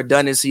some of the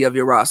redundancy of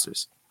your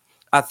rosters.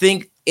 I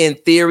think in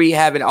theory,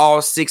 having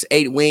all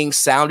 6'8" wings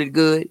sounded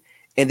good,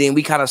 and then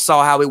we kind of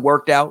saw how it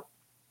worked out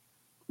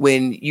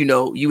when,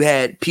 you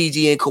had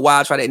PG and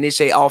Kawhi try to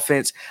initiate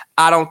offense.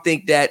 I don't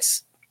think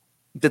that's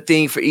the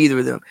thing for either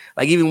of them.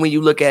 Like, even when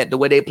you look at the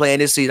way they play in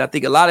this season, I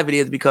think a lot of it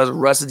is because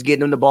Russ is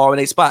getting them the ball in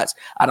their spots.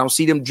 I don't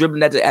see them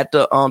dribbling at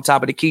the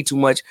top of the key too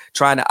much,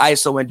 trying to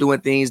ISO and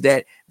doing things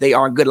that they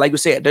aren't good. Like you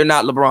said, they're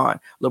not LeBron.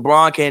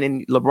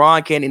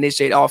 LeBron can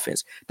initiate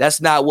offense. That's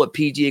not what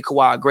PG and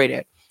Kawhi are great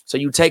at. So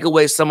you take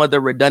away some of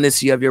the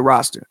redundancy of your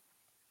roster.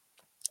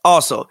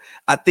 Also,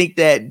 I think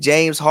that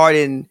James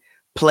Harden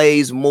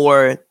plays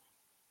more.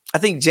 I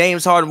think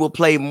James Harden will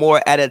play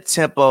more at a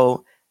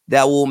tempo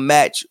that will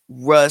match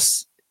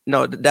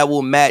that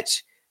will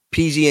match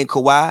PG and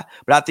Kawhi.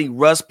 But I think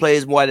Russ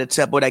plays more at a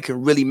tempo that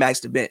can really match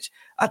the bench.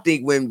 I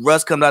think when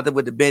Russ comes out there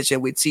with the bench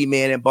and with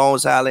T-Man and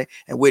Bones Highland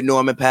and with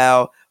Norman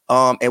Powell,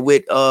 and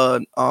with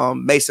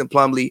Mason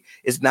Plumlee,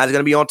 it's not going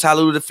to be on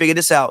Tyler to figure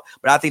this out.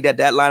 But I think that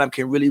lineup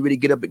can really, really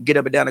get up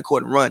and down the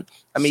court and run.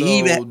 I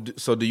mean,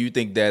 so do you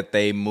think that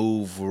they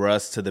move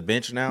Russ to the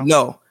bench now?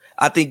 No,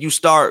 I think you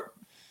start.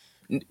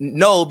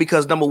 No,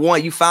 because number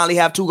one, you finally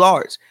have 2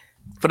 guards.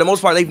 For the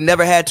most part, they've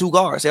never had 2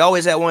 guards. They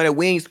always had one of their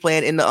wings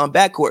playing in the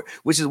backcourt,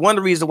 which is one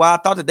of the reasons why I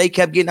thought that they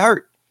kept getting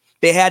hurt.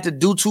 They had to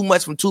do too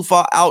much from too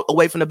far out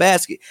away from the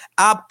basket.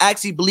 I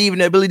actually believe in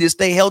their ability to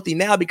stay healthy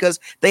now because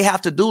they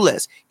have to do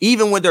less.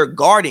 Even when they're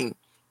guarding,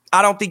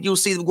 I don't think you'll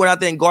see them going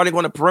out there and guarding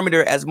on the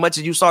perimeter as much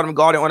as you saw them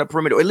guarding on the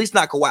perimeter, or at least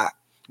not Kawhi.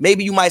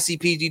 Maybe you might see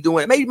PG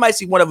doing it. Maybe you might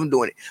see one of them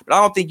doing it. But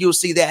I don't think you'll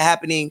see that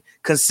happening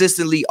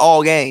consistently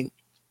all game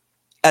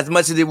as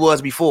much as it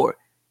was before.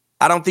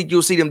 I don't think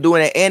you'll see them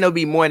doing it, and they'll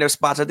be more in their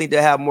spots. I think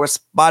they'll have more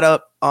spot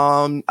up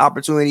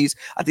opportunities.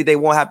 I think they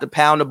won't have to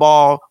pound the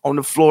ball on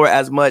the floor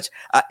as much.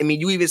 I mean,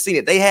 you even seen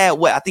it. They had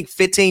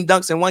 15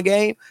 dunks in one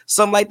game,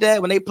 something like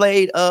that when they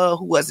played.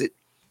 Who was it?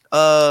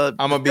 I'm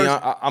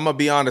gonna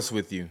be honest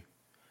with you.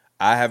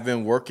 I have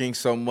been working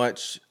so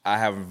much. I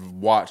have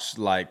watched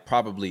like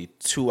probably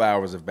 2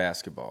 hours of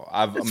basketball.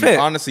 I've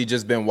honestly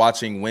just been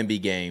watching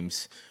Wemby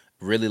games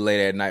really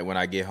late at night when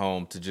I get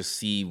home to just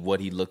see what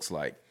he looks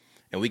like.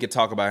 And we could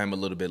talk about him a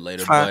little bit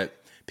later, but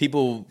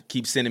people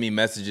keep sending me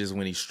messages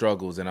when he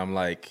struggles, and I'm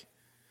like,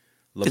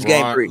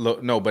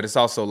 LeBron. No, but it's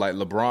also like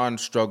LeBron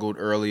struggled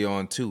early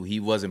on too.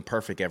 He wasn't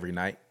perfect every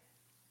night.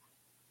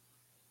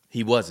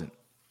 He wasn't.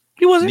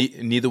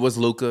 Neither was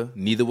Luka.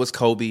 Neither was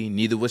Kobe.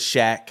 Neither was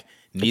Shaq.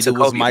 Neither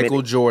was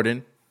Michael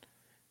Jordan.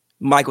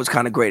 Michael's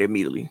kind of great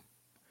immediately.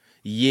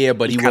 Yeah,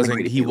 but he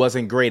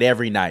wasn't great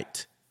every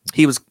night.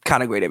 He was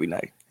kind of great every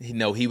night.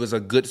 No, he was a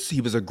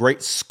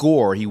great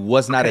scorer. He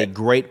was not a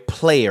great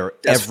player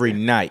every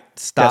night.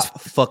 Stop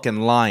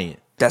fucking lying.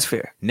 That's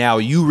fair. Now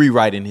you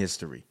rewriting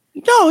history.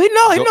 No, he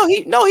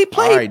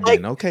played. All right,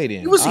 then. Okay, then.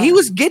 He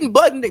was getting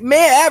buckets.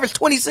 Man, average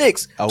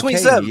 26,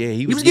 27. Yeah,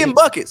 he was getting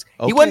buckets.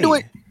 Okay. He wasn't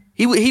doing.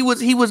 He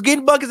was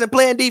getting buckets and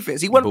playing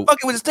defense. He wasn't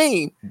fucking with his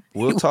team.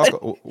 He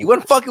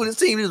wasn't fucking with his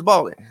team. He was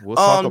balling. We'll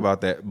talk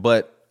about that.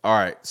 But all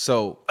right,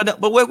 so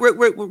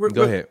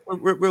go ahead.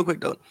 Real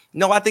quick though.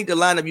 No, I think the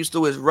lineup you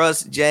still is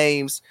Russ,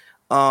 James,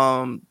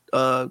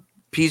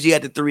 PG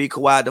at the 3,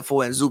 Kawhi at the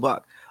 4, and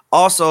Zubac.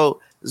 Also,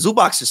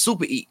 Zubac should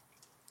super eat.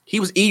 He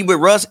was eating with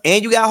Russ,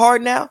 and you got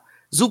Harden now.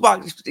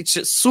 Zubac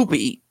should super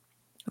eat.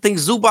 I think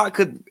Zubac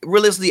could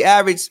realistically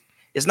average.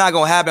 It's not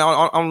going to happen.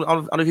 I don't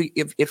know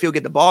if he'll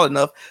get the ball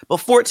enough, but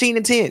 14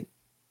 and 10.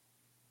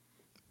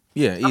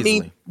 Yeah, easily. I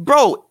mean,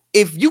 bro,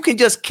 if you can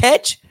just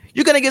catch,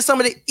 you're going to get some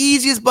of the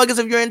easiest buckets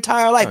of your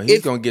entire life. No,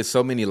 he's going to get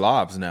so many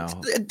lobs now.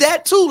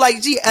 That too,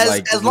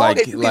 as long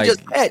as you can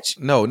just catch.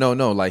 No.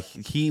 Like,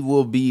 he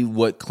will be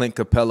what Clint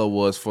Capella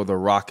was for the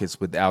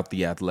Rockets without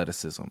the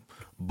athleticism.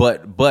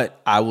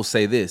 But I will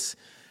say this.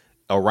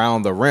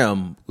 Around the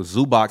rim,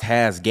 Zubac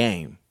has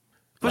game.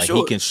 Like sure.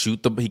 He can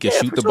shoot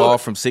the ball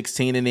from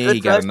 16 and in. Good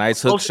he got touch, a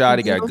nice hook shot.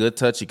 He got a good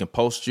touch. He can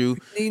post you.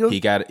 He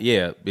got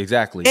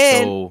exactly.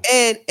 And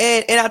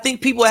I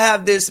think people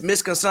have this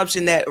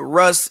misconception that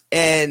Russ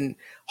and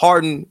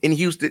Harden in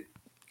Houston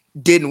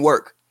didn't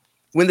work.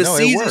 When the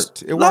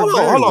season it worked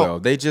very well.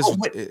 They just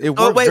it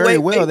worked very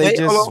well.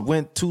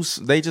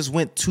 They just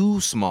went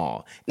too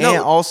small. And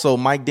also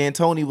Mike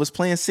D'Antoni was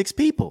playing 6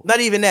 people.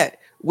 Not even that.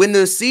 When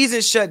the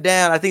season shut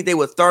down, I think they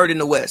were 3rd in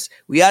the West.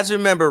 We have to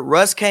remember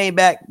Russ came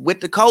back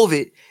with the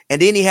COVID, and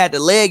then he had the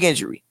leg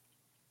injury.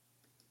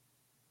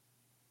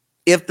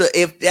 If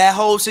that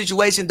whole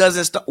situation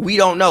doesn't start, we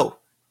don't know.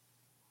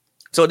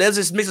 So there's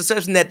this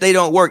misconception that they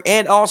don't work.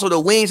 And also the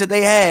wings that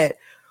they had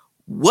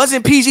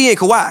wasn't PG and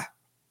Kawhi.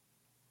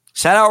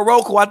 Shout out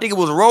Rocco. I think it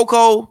was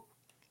Rocco.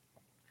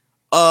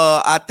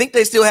 I think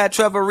they still had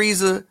Trevor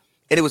Ariza,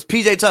 and it was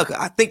PJ Tucker.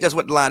 I think that's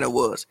what the lineup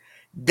was.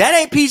 That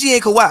ain't PG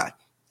and Kawhi.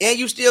 And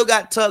you still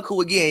got Tuck,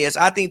 who again, yes,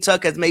 I think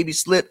Tuck has maybe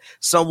slipped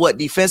somewhat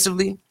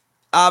defensively.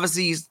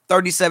 Obviously, he's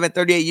 37,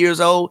 38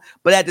 years old.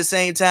 But at the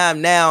same time,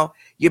 now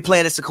you're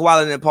playing against Kawhi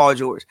Leonard and Paul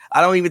George.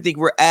 I don't even think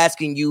we're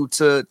asking you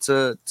to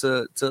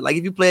like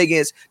if you play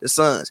against the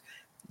Suns,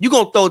 you're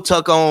going to throw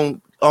Tuck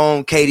on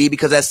KD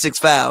because that's 6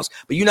 fouls.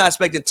 But you're not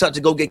expecting Tuck to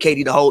go get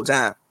KD the whole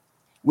time.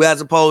 Whereas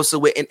opposed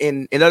to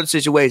in other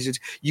situations,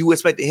 you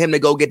expected him to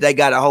go get that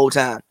guy the whole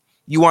time.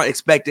 You aren't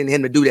expecting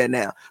him to do that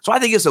now. So I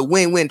think it's a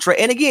win-win trade.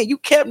 And again, you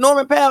kept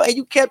Norman Powell and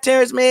you kept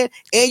Terrence Mann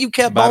and you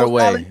kept By the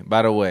way,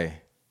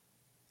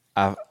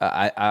 I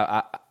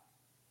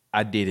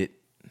did it.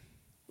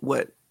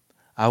 What?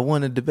 I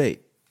won a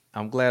debate.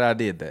 I'm glad I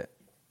did that.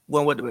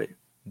 Won what debate?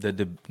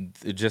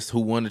 Just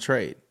who won the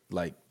trade.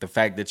 Like the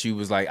fact that you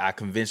was like, I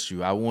convinced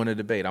you. I won a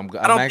debate. I'm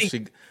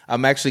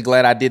actually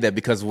glad I did that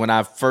because when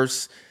I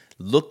first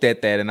looked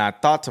at that and I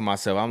thought to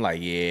myself, I'm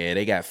like, yeah,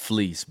 they got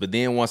fleeced. But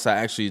then once I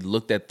actually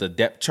looked at the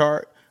depth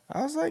chart,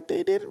 I was like,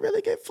 they didn't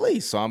really get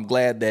fleeced. So I'm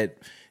glad that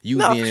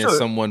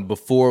someone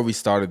before we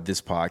started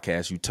this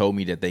podcast, you told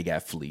me that they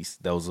got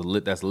fleeced. That's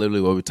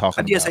literally what we're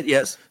talking about. I said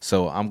yes.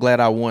 So I'm glad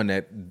I won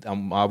that.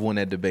 I won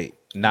that debate,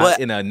 not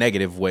in a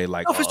negative way,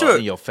 like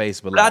in your face,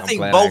 but like, I think I'm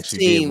glad both I actually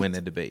did win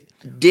that debate.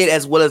 Did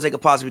as well as they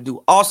could possibly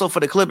do. Also for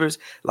the Clippers,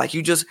 like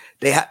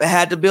they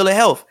had to build a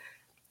health.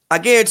 I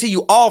guarantee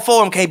you, all 4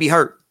 of them can't be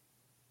hurt.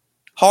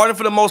 Harden,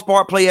 for the most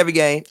part, play every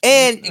game.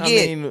 And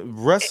again,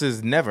 Russ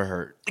is never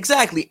hurt.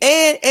 Exactly.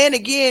 And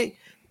again,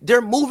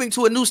 they're moving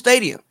to a new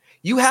stadium.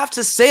 You have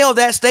to sell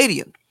that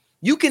stadium.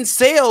 You can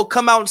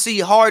come out and see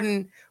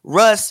Harden,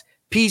 Russ,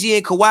 PG,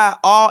 and Kawhi,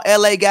 all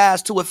LA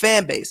guys to a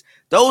fan base.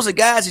 Those are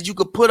guys that you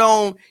could put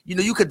on,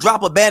 you could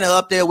drop a banner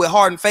up there with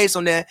Harden face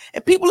on there,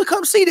 and people will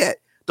come see that.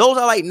 Those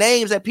are like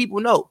names that people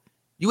know.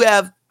 You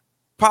have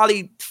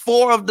probably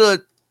 4 of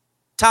the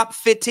top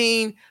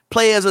 15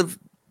 players of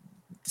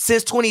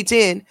since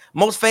 2010,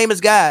 most famous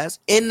guys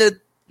in the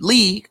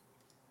league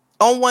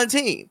on one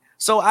team.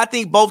 So I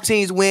think both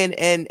teams win,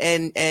 and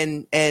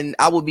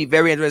I would be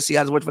very interested to see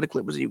how this works for the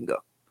Clippers. You can go.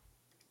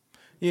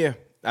 Yeah,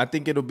 I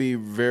think it'll be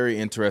very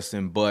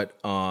interesting. But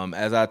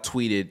as I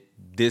tweeted,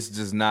 this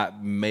does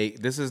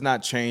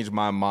not change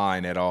my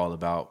mind at all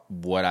about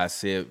what I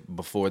said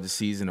before the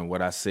season and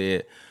what I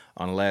said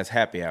on the last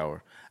happy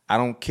hour. I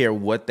don't care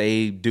what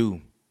they do;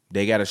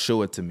 they got to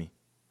show it to me.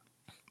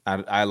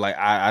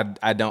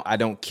 I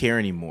don't care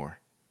anymore.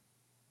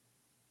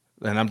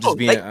 And I'm just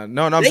being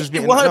I'm just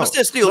being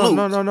 100% still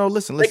lose. No.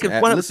 Listen.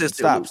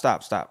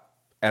 Stop.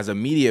 As a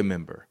media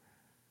member,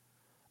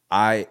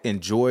 I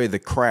enjoy the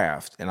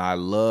craft and I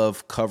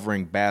love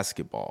covering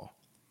basketball,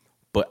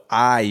 but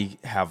I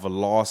have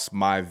lost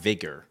my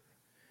vigor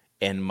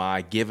and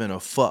my giving a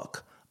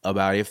fuck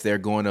about if they're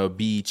going to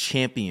be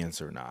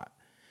champions or not,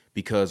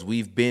 because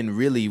we've been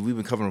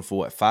covering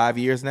for 5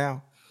 years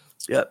now.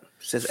 Yep,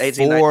 since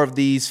 18. 4 of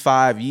these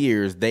 5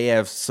 years, they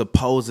have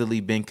supposedly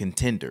been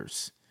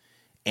contenders.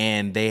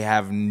 And they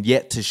have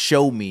yet to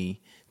show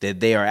me that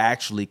they are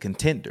actually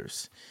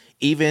contenders.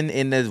 Even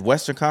in the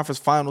Western Conference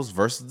Finals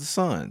versus the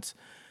Suns.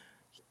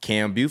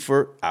 Cam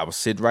Buford, I was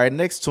sitting right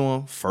next to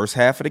him. First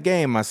half of the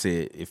game, I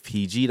said, if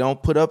PG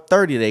don't put up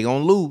 30, they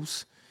going to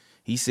lose.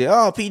 He said,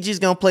 "Oh, PG's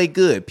gonna play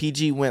good."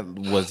 PG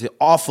was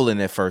awful in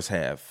that first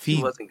half.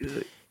 He wasn't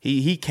good.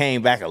 He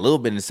came back a little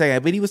bit in the second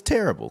half, but he was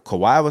terrible.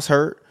 Kawhi was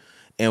hurt,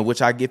 and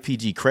which I give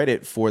PG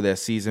credit for that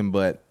season,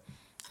 but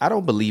I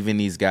don't believe in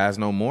these guys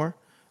no more.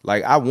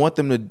 Like I want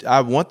them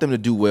to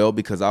do well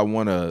because I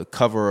want to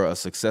cover a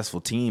successful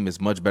team is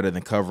much better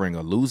than covering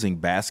a losing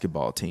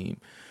basketball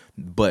team.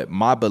 But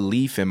my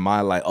belief in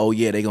my like, oh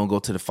yeah, they're gonna go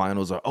to the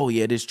finals, or oh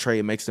yeah, this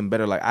trade makes them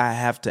better. Like I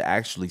have to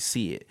actually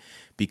see it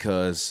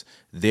because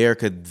there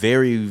could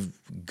very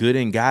good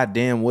and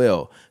goddamn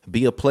well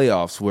be a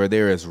playoffs where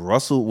there is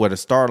where the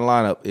starting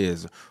lineup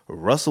is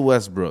Russell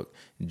Westbrook,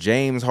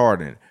 James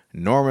Harden,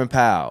 Norman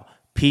Powell,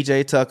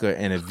 PJ Tucker,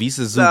 and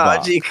Ivica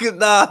Zubac.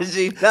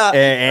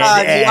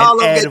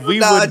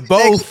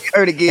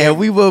 And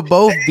we would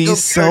both be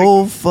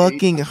so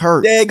fucking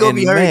hurt. They ain't gonna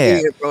be hurt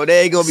again, bro.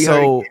 They ain't gonna be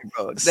hurt again,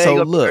 bro. They ain't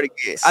gonna be hurt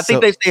again. I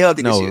think they stay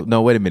healthy this year.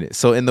 No, wait a minute.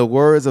 So in the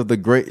words of the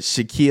great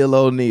Shaquille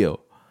O'Neal,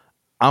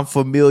 I'm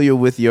familiar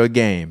with your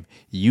game.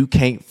 You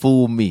can't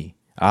fool me.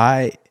 All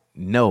right?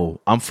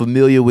 No, I'm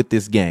familiar with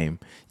this game.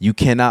 You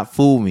cannot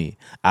fool me.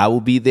 I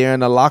will be there in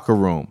the locker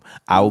room.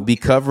 I will be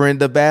covering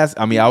the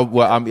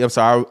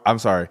I'm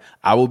sorry.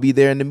 I will be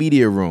there in the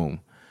media room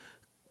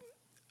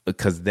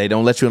because they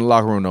don't let you in the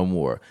locker room no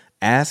more.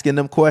 Asking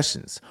them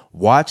questions,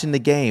 watching the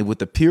game with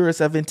the purest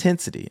of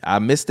intensity. I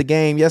missed the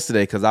game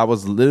yesterday because I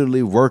was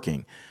literally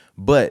working.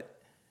 But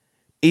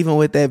even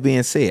with that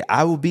being said,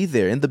 I will be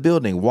there in the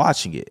building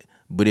watching it.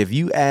 But if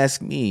you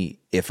ask me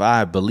if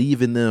I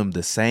believe in them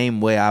the same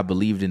way I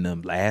believed in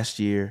them last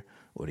year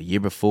or the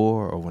year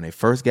before or when they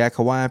first got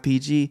Kawhi and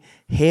PG,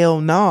 hell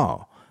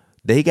no.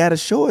 They got to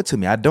show it to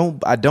me. I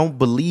don't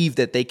believe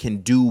that they can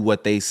do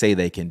what they say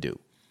they can do.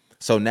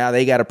 So now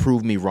they got to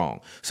prove me wrong.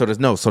 So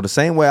the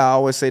same way I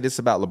always say this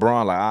about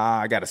LeBron, like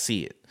I got to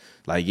see it.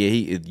 Like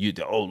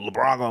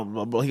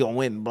LeBron he gonna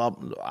win. Blah,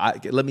 blah.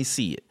 Let me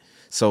see it.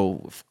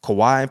 So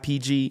Kawhi and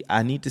PG,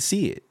 I need to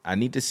see it. I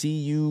need to see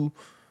you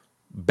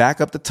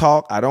back up the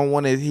talk. I don't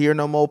want to hear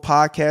no more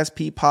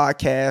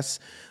podcasts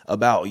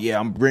about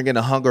I'm bringing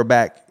the hunger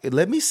back.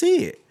 Let me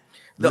see it.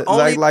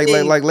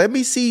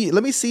 Let me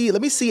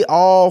see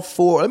all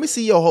four. Let me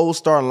see your whole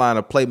starting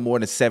lineup play more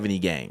than 70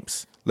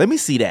 games. Let me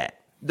see that.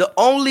 The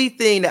only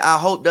thing that I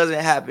hope doesn't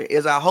happen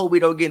is I hope we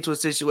don't get into a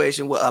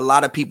situation where a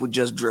lot of people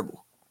just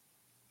dribble.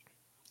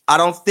 I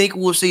don't think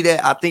we'll see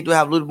that. I think we'll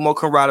have a little bit more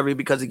camaraderie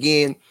because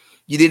again,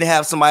 you didn't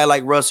have somebody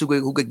like Russ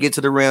who could get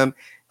to the rim.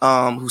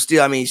 Who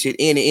still, in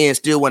the end,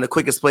 still one of the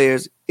quickest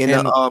players in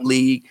the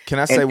league. Can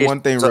I say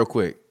one thing real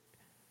quick?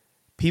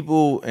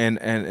 People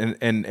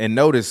and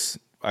notice,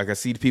 like I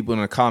see the people in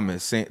the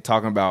comments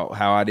talking about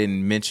how I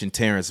didn't mention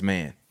Terrence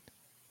Mann.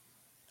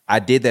 I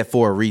did that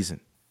for a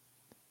reason.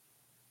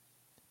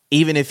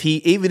 Even if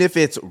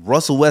it's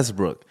Russell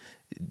Westbrook,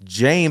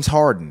 James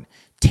Harden,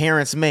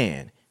 Terrence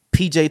Mann,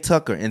 PJ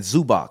Tucker, and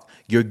Zubac,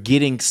 you're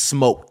getting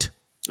smoked.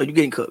 Oh, you're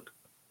getting cooked.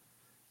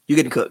 You're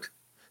getting cooked.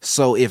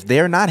 So if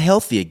they're not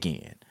healthy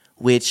again,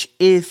 which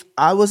if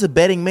I was a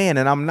betting man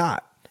and I'm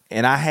not,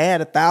 and I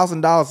had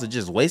 $1,000 to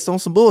just waste on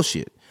some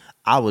bullshit,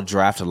 I would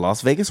drive to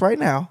Las Vegas right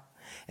now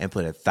and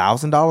put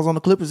 $1,000 on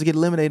the Clippers to get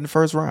eliminated in the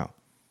first round.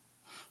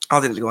 I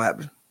don't think it's gonna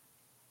happen.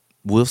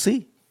 We'll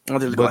see.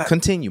 But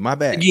continue. My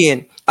bad.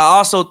 Again, I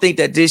also think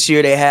that this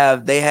year they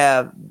have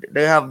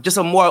just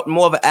a more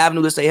of an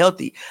avenue to stay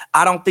healthy.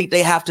 I don't think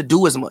they have to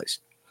do as much.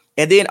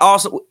 And then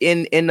also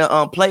in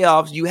the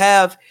playoffs, you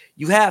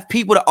have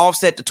people to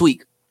offset the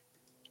tweak.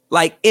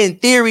 Like in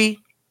theory,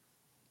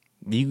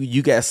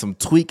 you got some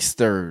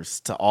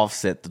tweaksters to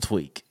offset the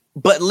tweak.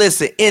 But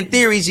listen, in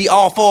theory,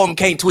 all four of them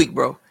can't tweak,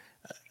 bro.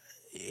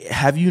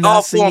 Have you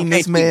not seen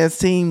this man's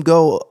team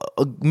go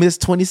miss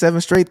 27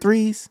 straight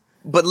threes?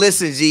 But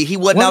listen, G, he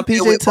wasn't out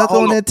there PJ Tucker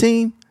on that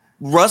team.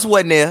 Russ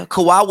wasn't there.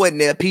 Kawhi wasn't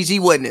there. PG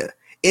wasn't there.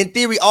 In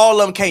theory, all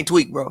of them can't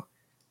tweak, bro.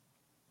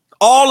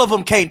 All of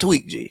them can't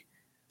tweak, G.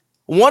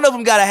 One of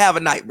them got to have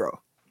a night, bro.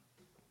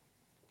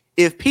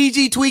 If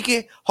PG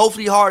tweaking,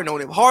 hopefully Harden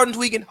on him. Harden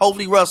tweaking,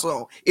 hopefully Russell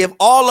on. If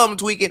all of them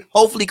tweaking,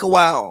 hopefully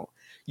Kawhi on.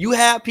 You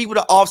have people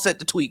to offset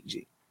the tweak,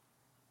 G.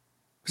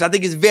 Because I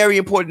think it's very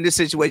important in this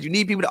situation. You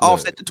need people to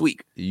offset the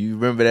tweak. You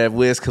remember that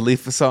Wiz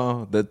Khalifa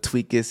song? The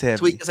tweak is heavy.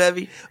 Tweak is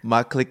heavy.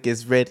 My click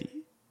is ready.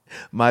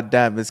 My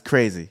diamond's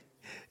crazy.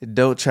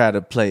 Don't try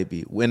to play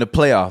me. In the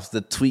playoffs,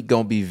 the tweak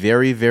gonna be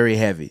very, very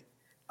heavy.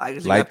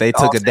 Like they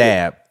took a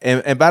dab.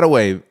 And by the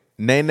way,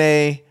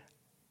 Nene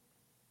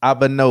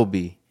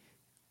Abanobi,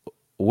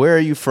 where are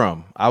you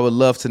from? I would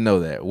love to know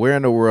that. Where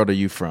in the world are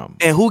you from?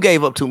 And who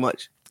gave up too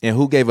much?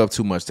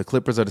 The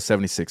Clippers or the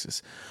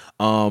 76ers?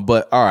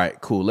 But all right,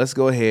 cool. Let's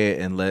go ahead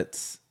and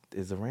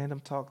is the random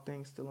talk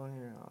thing still on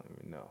here? I don't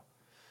even know.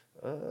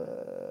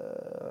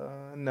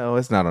 No,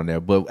 it's not on there.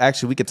 But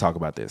actually, we could talk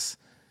about this.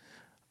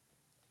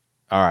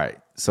 All right.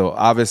 So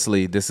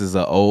obviously, this is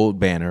an old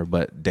banner,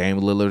 but Dame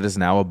Lillard is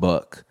now a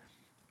Buck.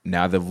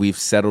 now that we've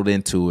settled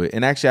into it,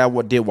 and actually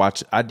I did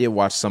watch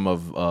some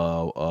of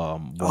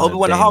I hope it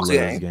wasn't a Hawks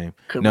game.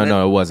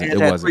 No, it wasn't. It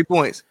wasn't 3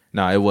 points.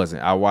 No, it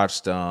wasn't. I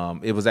watched.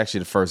 It was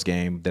actually the first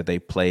game that they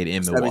played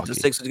in Milwaukee. The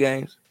Sixers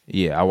games.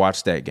 Yeah, I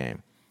watched that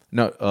game.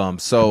 No,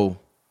 so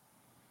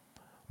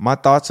my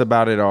thoughts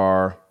about it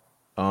are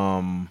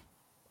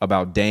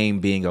about Dame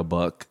being a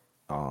Buck.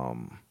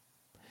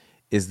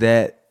 Is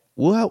that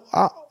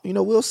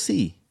we'll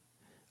see.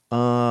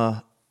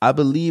 I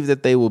believe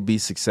that they will be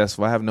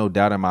successful. I have no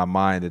doubt in my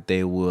mind that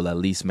they will at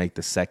least make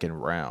the second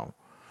round.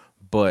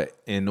 But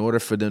in order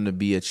for them to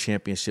be a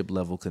championship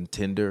level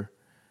contender,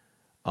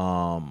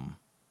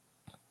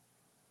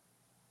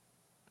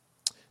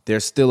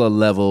 there's still a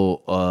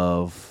level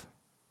of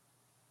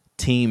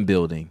team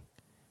building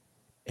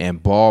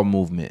and ball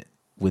movement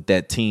with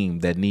that team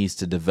that needs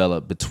to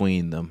develop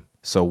between them.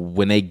 So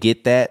when they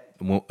get that,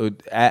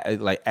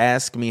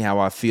 ask me how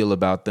I feel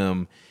about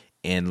them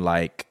in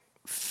like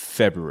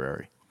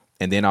February,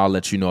 and then I'll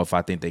let you know if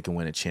I think they can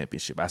win a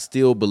championship. I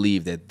still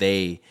believe that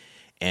they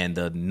and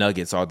the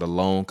Nuggets are the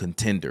lone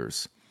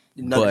contenders.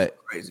 The Nuggets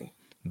are crazy.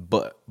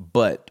 But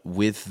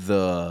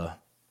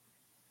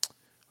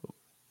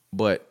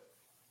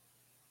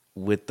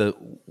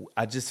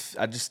I just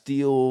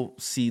still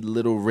see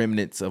little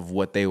remnants of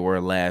what they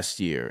were last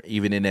year,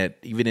 even in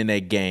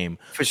that game,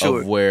 for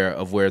sure,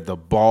 of where the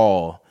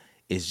ball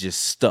is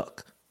just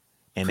stuck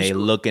and for they sure.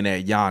 Looking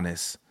at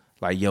Giannis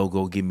like, yo,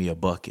 go give me a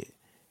bucket.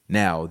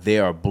 Now they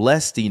are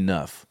blessed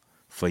enough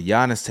for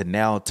Giannis to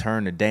now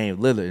turn to Dame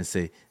Lillard and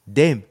say,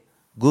 Dame,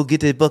 go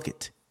get that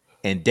bucket,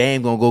 and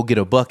Dame gonna go get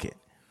a bucket.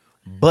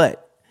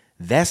 But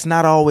that's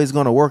not always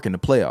going to work in the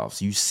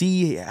playoffs. You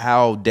see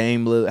how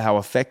how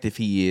effective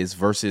he is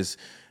versus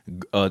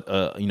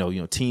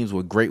teams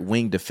with great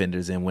wing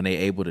defenders, and when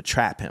they're able to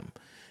trap him,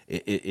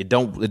 it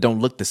don't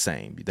look the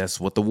same. That's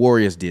what the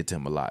Warriors did to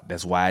him a lot.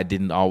 That's why it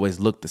didn't always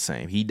look the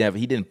same. He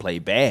didn't play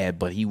bad,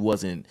 but he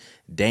wasn't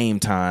Dame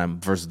time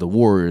versus the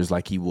Warriors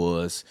like he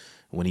was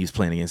when he was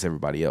playing against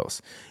everybody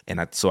else.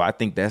 And so I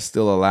think that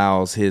still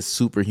allows his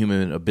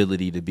superhuman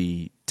ability to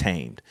be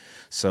tamed.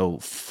 So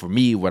for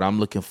me, what I'm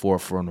looking for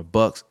from the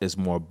Bucks is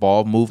more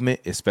ball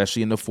movement,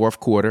 especially in the fourth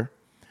quarter,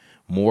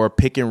 more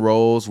pick and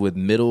rolls with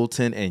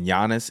Middleton and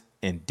Giannis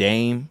and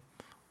Dame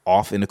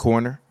off in the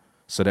corner.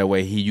 So that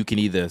way you can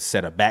either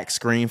set a back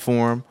screen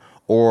for him,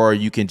 or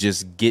you can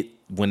just get,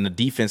 when the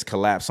defense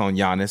collapse on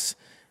Giannis,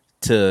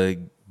 to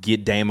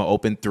get Dame an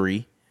open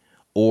three,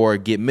 or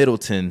get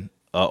Middleton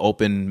an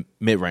open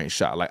mid-range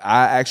shot. Like,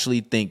 I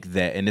actually think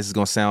that, and this is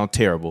going to sound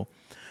terrible,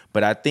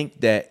 but I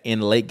think that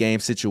in late game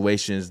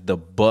situations, the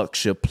Bucks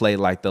should play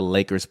like the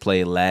Lakers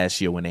played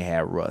last year when they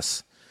had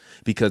Russ.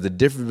 Because the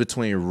difference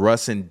between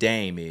Russ and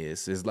Dame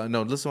is like,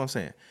 no, listen to what I'm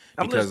saying.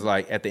 Because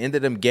like at the end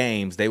of them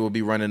games, they will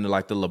be running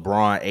like the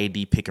LeBron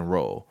AD pick and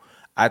roll.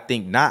 I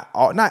think not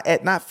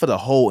for the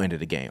whole end of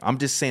the game. I'm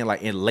just saying,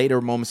 like, in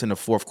later moments in the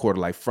fourth quarter,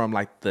 like from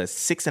like the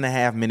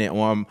 6.5 minute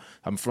on,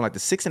 from like the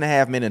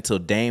 6.5 minute until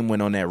Dame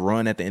went on that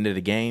run at the end of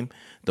the game,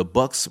 the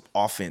Bucks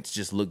offense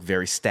just looked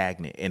very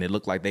stagnant, and it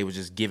looked like they were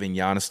just giving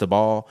Giannis the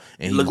ball,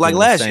 and he looked like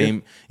last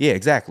year. Yeah,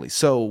 exactly.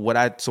 So what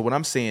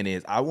I'm saying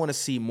is, I want to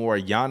see more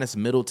Giannis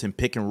Middleton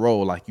pick and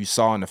roll like you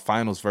saw in the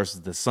finals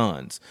versus the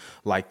Suns,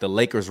 like the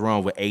Lakers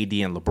run with AD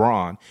and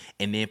LeBron,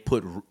 and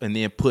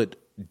then put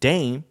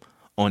Dame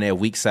on that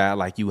weak side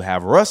like you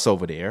have Russ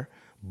over there,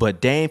 but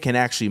Dame can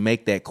actually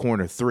make that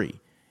corner three.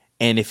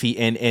 And if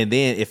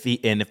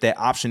that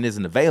option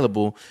isn't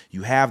available,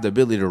 you have the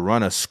ability to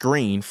run a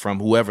screen from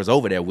whoever's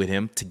over there with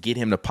him to get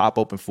him to pop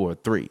open for a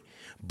three.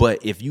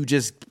 But if you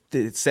just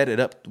set it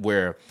up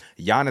where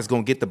Giannis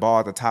gonna get the ball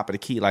at the top of the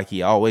key like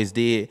he always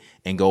did,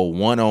 and go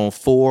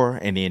 1-on-4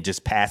 and then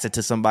just pass it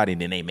to somebody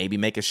and then they maybe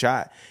make a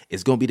shot,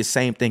 it's gonna be the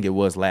same thing it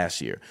was last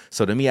year.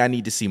 So to me, I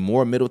need to see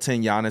more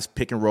Middleton Giannis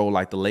pick and roll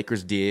like the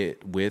Lakers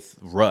did with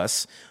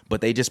Russ, but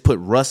they just put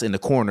Russ in the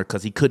corner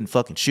because he couldn't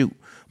fucking shoot.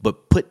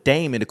 But put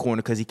Dame in the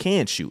corner because he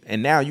can shoot.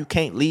 And now you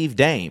can't leave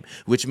Dame,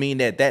 which means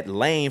that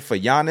lane for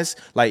Giannis,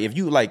 like if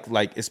you like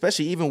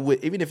especially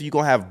even if you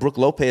gonna have Brook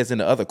Lopez in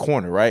the other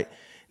corner, right?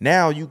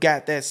 Now you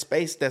got that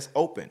space that's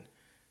open.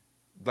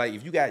 Like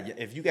if you got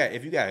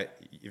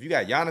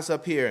Giannis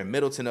up here and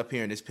Middleton up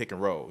here in this pick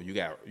and roll, you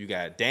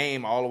got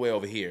Dame all the way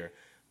over here,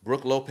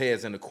 Brook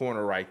Lopez in the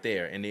corner right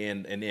there, and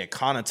then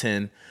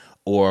Connaughton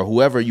or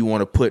whoever you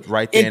want to put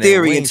right there. In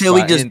theory, until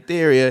we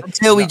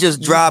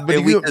just drop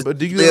it.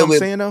 Do you know what I'm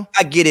saying though?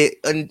 I get it.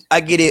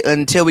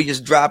 Until we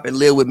just drop and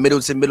live with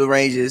Middleton middle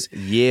ranges.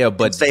 Yeah,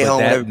 but this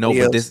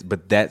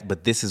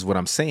is what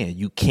I'm saying.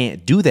 You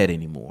can't do that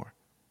anymore.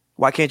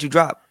 Why can't you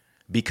drop?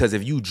 Because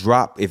if you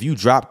drop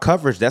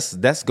coverage,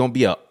 that's gonna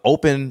be an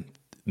open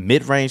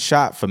mid-range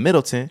shot for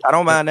Middleton. I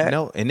don't mind that.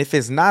 No, and if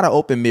it's not an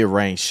open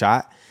mid-range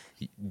shot,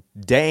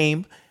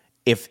 Dame,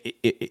 if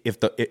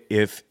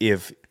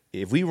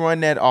we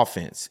run that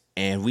offense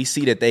and we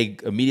see that they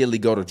immediately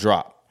go to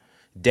drop,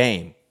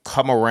 Dame,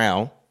 come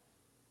around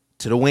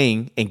to the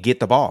wing and get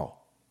the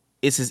ball.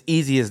 It's as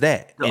easy as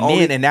that.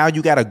 And now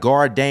you got to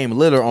guard Dame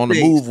Lillard on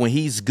the move when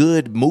he's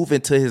good,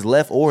 moving to his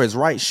left or his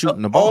right,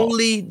 shooting the ball.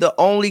 The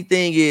only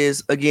thing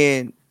is,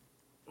 again,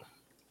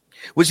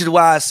 which is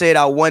why I said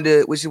I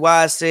wonder if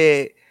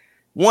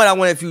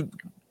you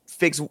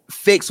fix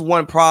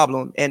one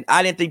problem. And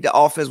I didn't think the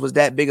offense was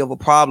that big of a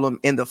problem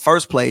in the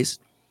first place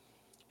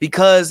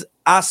because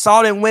I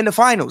saw them win the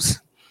finals.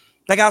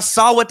 Like, I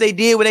saw what they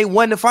did when they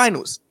won the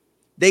finals.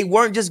 They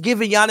weren't just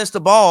giving Giannis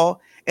the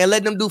ball and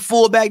letting them do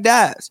fullback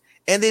dives.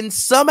 And then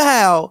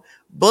somehow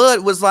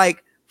Bud was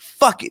like,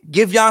 fuck it,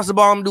 give Giannis the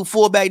ball and do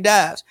fullback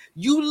dives.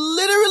 You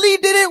literally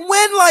didn't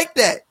win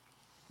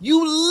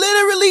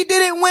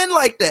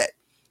like that.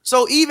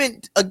 So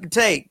even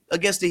today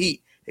against the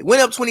Heat, they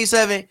went up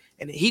 27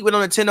 and the Heat went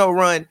on a 10-0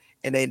 run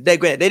and they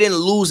didn't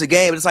lose the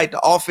game. It's like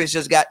the offense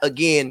just got,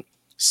 again,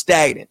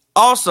 stagnant.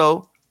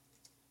 Also,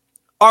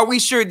 are we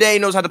sure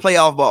Dame knows how to play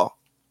off ball?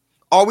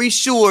 Are we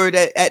sure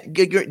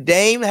that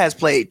Dame has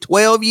played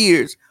 12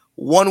 years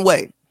one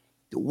way?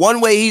 The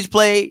one way he's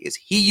played is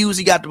he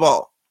usually got the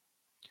ball.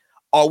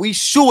 Are we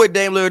sure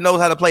Dame Lillard knows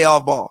how to play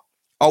off ball?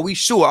 Are we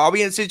sure? Are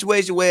we in a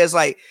situation where it's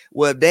like,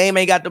 well, if Dame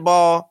ain't got the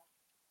ball,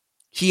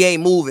 he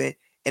ain't moving.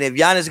 And if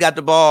Giannis got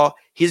the ball,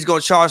 he's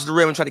going to charge the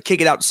rim and try to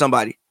kick it out to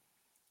somebody.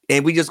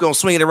 And we just going to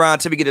swing it around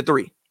until we get a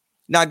three.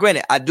 Now,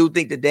 granted, I do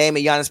think the Dame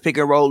and Giannis pick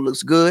and roll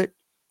looks good.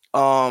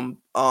 I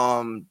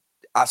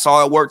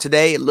saw it work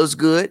today. It looks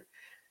good.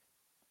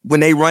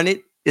 When they run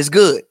it, it's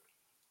good.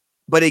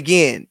 But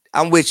again,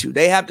 I'm with you.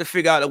 They have to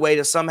figure out a way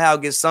to somehow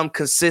get some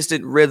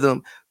consistent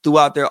rhythm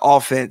throughout their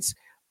offense.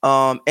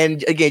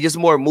 And again, just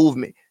more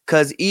movement.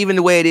 Because even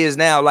the way it is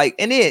now, like,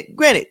 and then,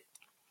 granted,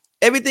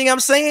 everything I'm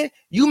saying,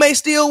 you may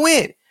still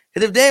win.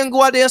 Because if they don't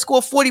go out there and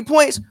score 40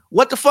 points,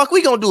 what the fuck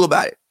we gonna do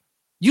about it?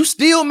 You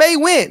still may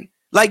win.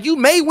 Like, you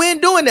may win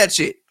doing that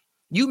shit.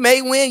 You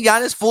may win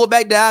Giannis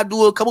fullback dive,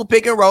 do a couple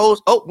pick and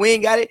rolls. Oh, we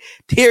ain't got it.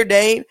 Tear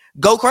Dame,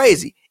 go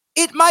crazy.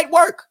 It might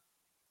work.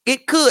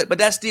 It could, but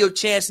that's still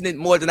chancing it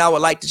more than I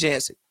would like to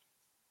chance it.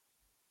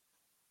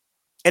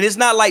 And it's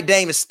not like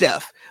Dame is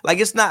Steph. Like,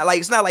 it's not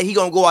like he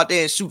gonna go out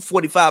there and shoot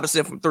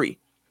 45% from three.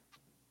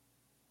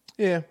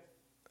 Yeah.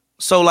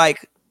 So,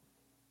 like,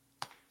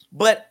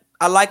 but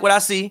I like what I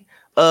see.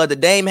 The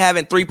Dame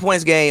having 3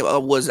 points game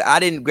I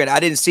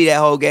didn't see that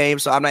whole game,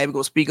 so I'm not even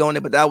gonna speak on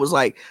it. But that was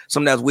like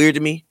something that was weird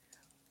to me.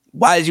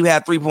 Why did you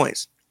have 3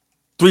 points?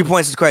 3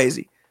 points is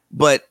crazy.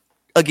 But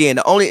again,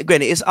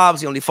 it's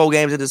obviously only 4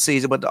 games of the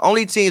season, but the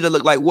only teams that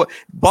look like what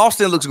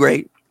Boston looks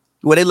great.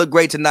 Well, they look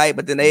great tonight,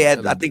 but then they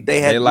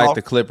like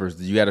the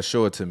Clippers. You got to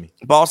show it to me.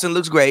 Boston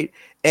looks great,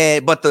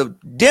 but the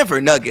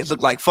Denver Nuggets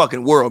look like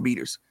fucking world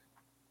beaters.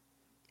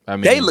 I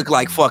mean, they look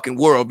like fucking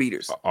world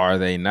beaters. Are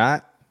they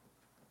not?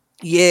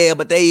 Yeah,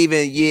 but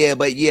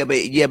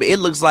it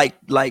looks like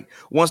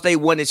once they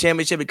won the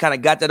championship and kind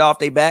of got that off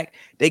their back,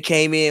 they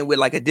came in with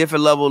like a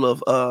different level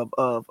of I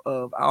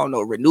don't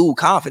know, renewed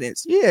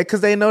confidence. Yeah,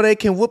 because they know they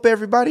can whoop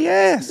everybody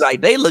ass.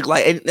 Like they look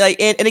like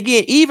and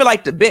again, even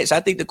like the bench.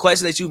 I think the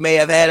question that you may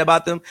have had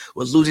about them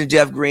was losing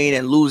Jeff Green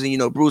and losing,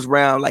 Bruce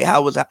Brown. Like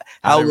I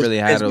didn't really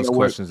have those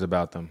questions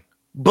about them.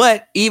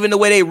 But even the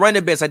way they run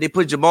the bench, like they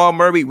put Jamal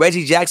Murray,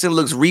 Reggie Jackson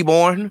looks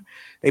reborn.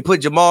 They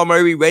put Jamal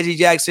Murray, Reggie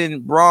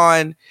Jackson,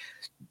 Braun,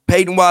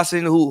 Peyton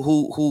Watson,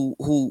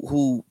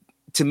 who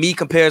to me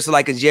compares to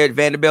like a Jared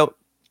Vanderbilt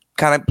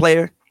kind of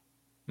player.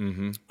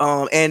 Mm-hmm.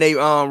 And they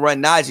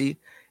run Najee,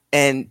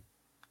 and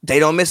they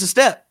don't miss a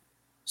step.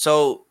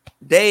 So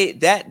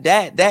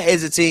that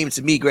is a team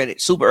to me,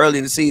 granted, super early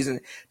in the season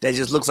that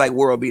just looks like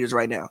world beaters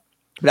right now.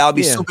 But I'll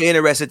be super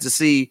interested to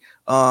see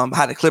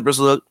how the Clippers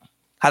look,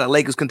 how the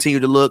Lakers continue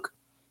to look.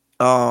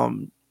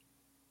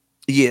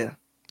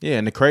 Yeah,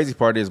 and the crazy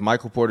part is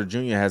Michael Porter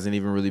Jr. hasn't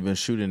even really been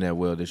shooting that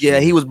well this year. Yeah,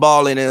 he was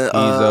balling in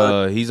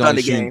he's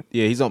only shooting game.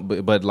 Yeah, he's on,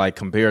 but like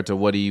compared to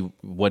what he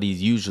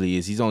usually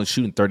is, he's only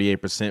shooting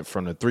 38%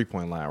 from the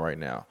 3-point line right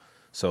now.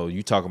 So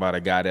you talk about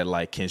a guy that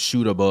like can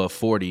shoot above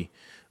 40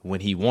 when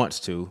he wants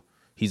to.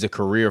 He's a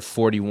career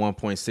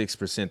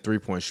 41.6%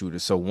 3-point shooter.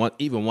 So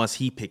even once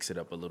he picks it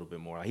up a little bit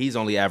more, he's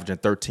only averaging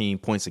 13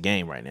 points a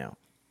game right now.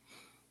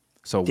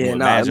 So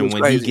imagine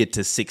when he get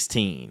to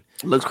 16.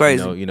 Looks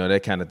crazy. You know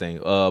that kind of thing.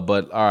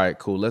 But all right,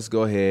 cool. Let's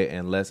go ahead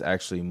and let's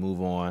actually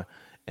move on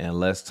and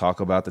let's talk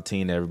about the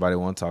team that everybody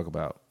want to talk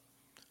about.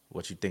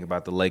 What you think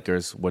about the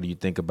Lakers? What do you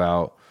think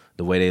about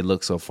the way they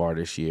look so far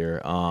this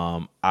year?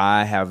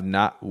 I have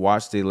not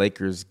watched the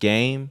Lakers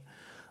game,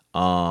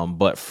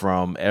 but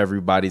from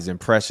everybody's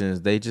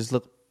impressions, they just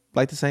look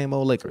like the same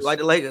old Lakers. Like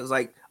the Lakers.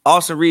 Like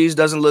Austin Reeves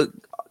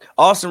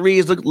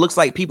looks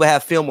like people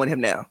have film on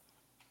him now.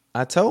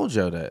 I told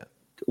you that.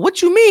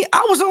 What you mean?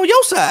 I was on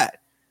your side.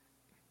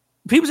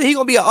 People say he's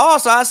gonna be an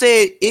all-star. I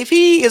said if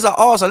he is an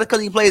all-star, that's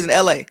because he plays in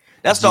LA.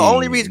 That's the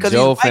only reason. Because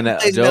Joe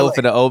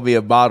finna owe me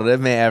a bottle. That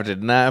man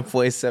averaged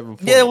 9.7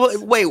 points. Yeah,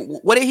 wait,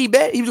 what did he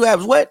bet? He was gonna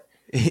average what?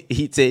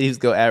 He said he was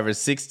gonna average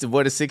 16.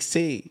 What is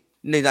 16?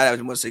 No, he's not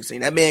averaging more than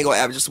 16. That man ain't gonna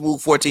average a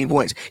smooth 14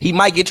 points. He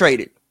might get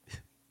traded.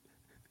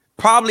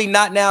 Probably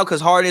not now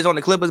because Harden is on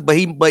the Clippers, but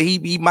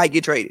he might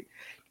get traded.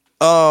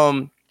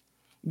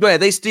 But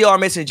they still are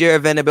missing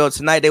Jared Vanderbilt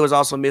tonight. They was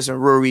also missing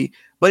Rory.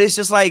 But it's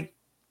just like,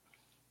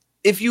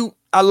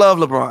 I love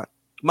LeBron,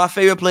 my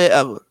favorite player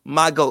ever,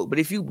 my GOAT. But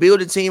if you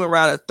build a team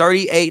around a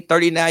 38,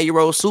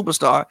 39-year-old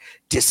superstar,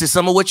 this is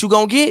some of what you're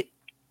going to get.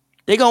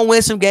 They're going to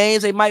win some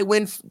games. They might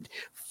win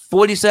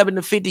 47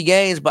 to 50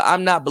 games, but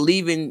I'm not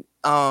believing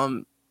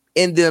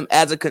in them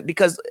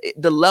because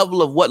the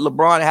level of what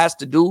LeBron has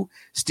to do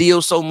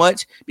steals so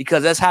much,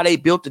 because that's how they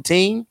built the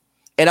team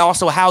and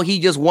also how he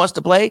just wants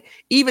to play.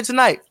 Even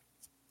tonight,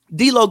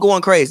 D-Lo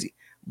going crazy.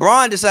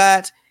 Bron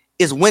decides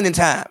it's winning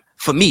time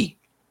for me.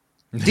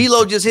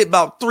 D-Lo just hit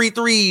about 3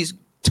 threes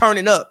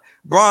turning up.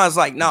 Bron's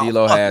like, no.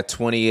 D-Lo had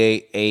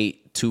 28,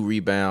 8, 2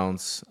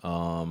 rebounds.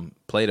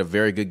 Played a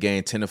very good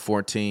game, 10 to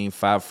 14,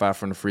 5-5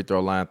 from the free throw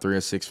line, 3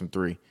 of 6 from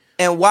 3.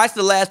 And watch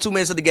the last 2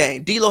 minutes of the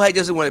game. D-Lo had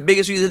just one of the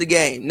biggest threes of the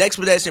game. Next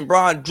possession,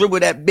 Bron dribble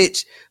that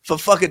bitch for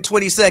fucking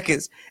 20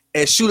 seconds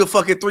and shoot a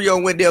fucking 3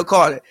 on Wendell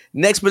Carter.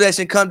 Next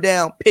possession, come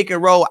down, pick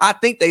and roll. I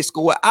think they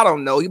scored. I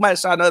don't know. He might have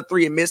shot another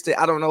 3 and missed it.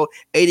 I don't know.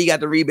 80 got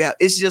the rebound.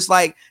 It's just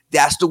like,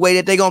 that's the way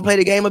that they're going to play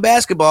the game of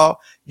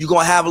basketball. You're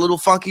going to have a little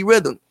funky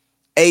rhythm.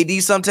 AD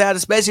sometimes,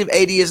 especially if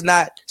AD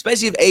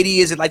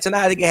isn't like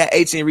tonight, I think he had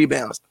 18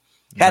 rebounds.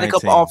 Had 19. A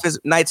couple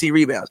offensive, 19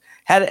 rebounds.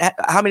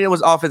 How many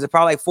was offensive?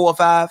 Probably like 4 or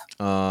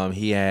 5.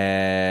 He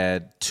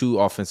had 2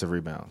 offensive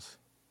rebounds.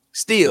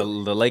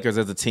 Still, the Lakers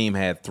as a team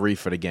had 3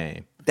 for the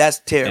game. That's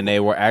terrible. And they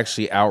were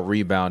actually out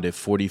rebounded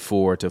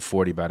 44 to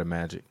 40 by the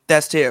Magic.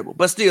 That's terrible.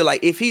 But still,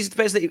 like if he's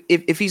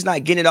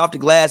not getting it off the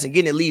glass and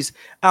getting at least,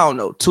 I don't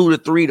know, 2 to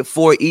 3 to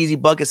 4 easy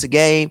buckets a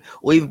game,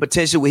 or even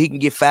potential where he can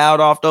get fouled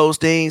off those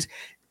things,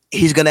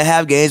 he's gonna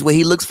have games where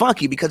he looks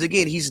funky, because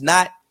again, he's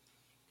not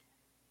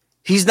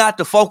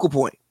the focal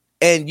point,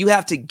 and you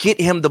have to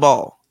get him the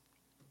ball.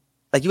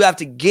 Like you have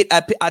to get.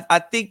 I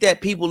think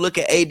that people look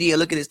at AD and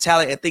look at his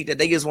talent and think that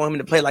they just want him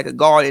to play like a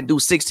guard and do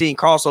 16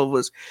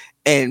 crossovers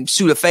and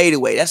shoot a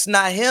fadeaway. That's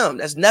not him.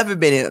 That's never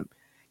been him.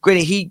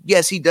 Granted, he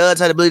does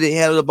have the ability to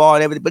handle the ball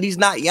and everything, but he's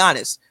not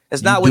Giannis.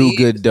 That's not what he do.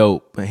 Good is.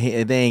 dope, but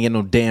they ain't get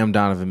no damn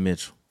Donovan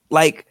Mitchell.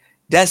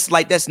 That's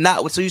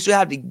not what. So you still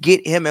have to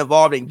get him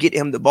involved and get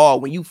him the ball.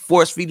 When you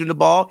force feed him the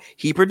ball,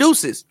 he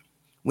produces.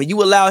 When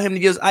you allow him to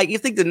just, you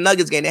think the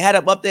Nuggets game, they had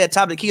him up there at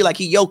top of the key like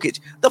he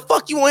Jokic. The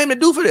fuck you want him to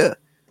do for that?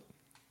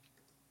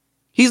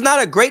 He's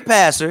not a great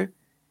passer.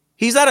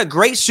 He's not a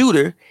great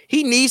shooter.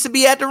 He needs to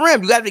be at the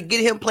rim. You have to get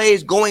him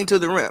plays going to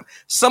the rim.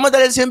 Some of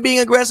that is him being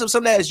aggressive.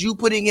 Some of that is you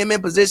putting him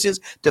in positions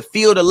to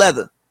feel the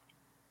leather.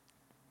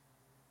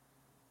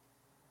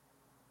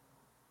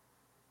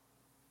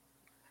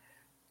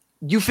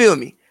 You feel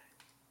me?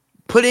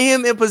 Putting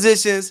him in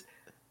positions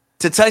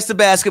to touch the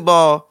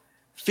basketball,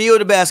 feel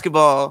the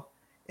basketball,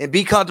 and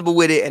be comfortable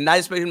with it, and not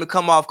expect him to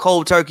come off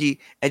cold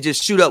turkey and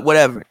just shoot up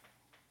whatever.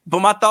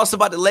 But my thoughts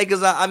about the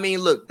Lakers, I mean,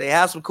 look, they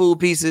have some cool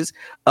pieces.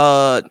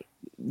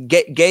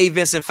 Gabe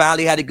Vincent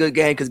finally had a good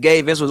game because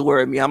Gabe Vincent was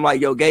worried me. I'm like,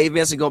 yo, Gabe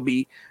Vincent gonna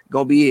be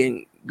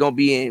in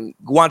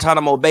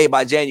Guantanamo Bay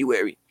by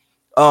January.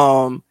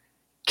 Cam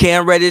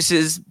Reddish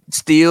is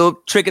still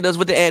tricking us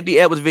with the Anthony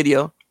Edwards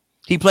video.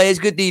 He plays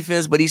good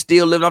defense, but he's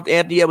still living off the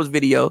Anthony Edwards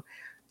video.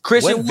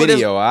 Christian what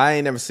video? I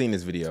ain't never seen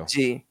this video.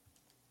 Gee,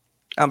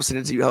 I'm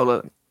sending it to you. Hold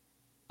up.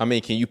 I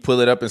mean, can you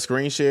pull it up and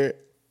screen share it?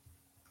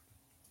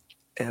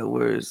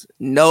 Edwards,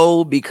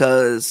 no,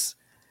 because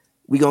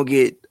we gonna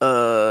get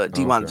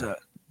demonetized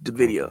the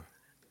video.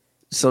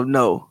 So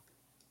no.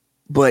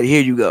 But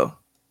here you go.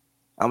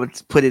 I'm gonna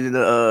put it in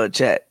the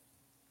chat.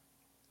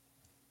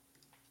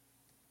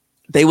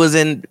 They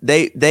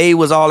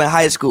was all in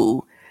high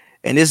school,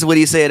 and this is what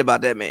he said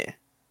about that man.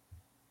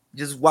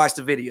 Just watch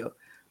the video.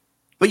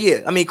 But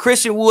yeah, I mean,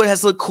 Christian Wood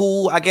has looked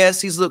cool. I guess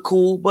he's looked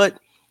cool, but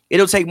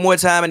it'll take more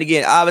time. And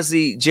again,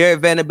 obviously,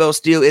 Jared Vanderbilt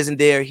still isn't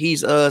there.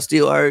 He's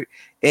still hurt.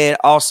 And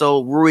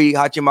also, Rui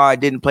Hachimura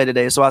didn't play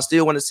today. So I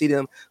still want to see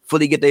them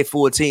fully get their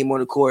full team on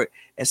the court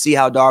and see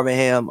how Darvin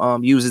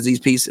Ham uses these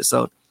pieces.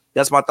 So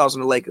that's my thoughts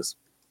on the Lakers.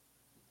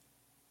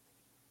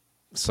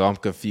 So I'm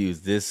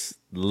confused. This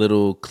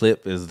little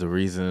clip is the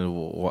reason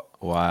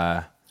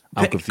why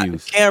I'm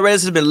confused. Cam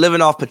Reddish has been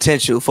living off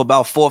potential for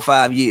about 4 or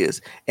 5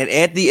 years. And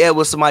Anthony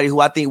Edwards, somebody who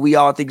I think we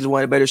all think is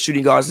one of the better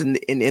shooting guards in the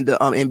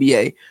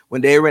NBA.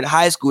 When they were in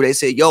high school, they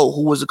said, yo,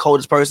 who was the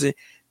coldest person?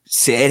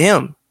 Said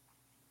him.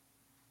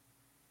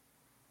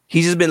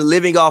 He's just been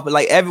living off, but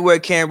like everywhere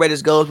Cam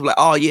Reddish goes, we're like,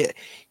 oh yeah,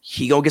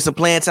 he gonna get some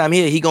playing time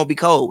here. He gonna be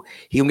cold.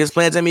 He gonna get some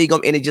playing time here.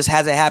 And it just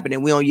hasn't happened.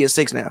 And we're on year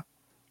 6 now.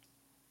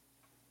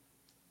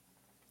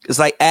 It's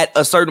like at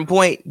a certain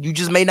point, you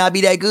just may not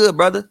be that good,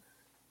 brother.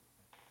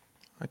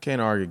 I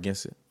can't argue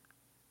against it.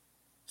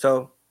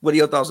 So, what are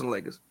your thoughts on the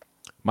Lakers?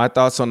 My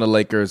thoughts on the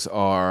Lakers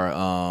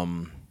are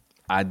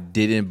I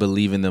didn't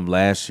believe in them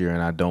last year,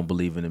 and I don't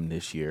believe in them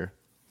this year.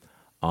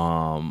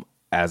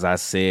 As I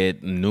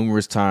said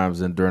numerous times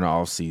during the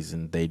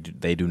offseason,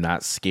 they do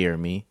not scare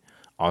me.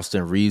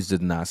 Austin Reeves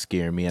did not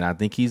scare me, and I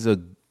think he's a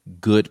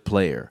good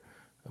player.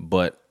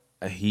 But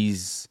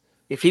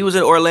if he was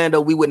in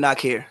Orlando, we would not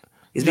care.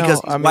 It's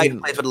because he's white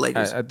and plays for the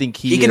Lakers. I think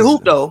he can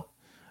hoop though.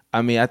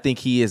 I mean, I think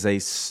he is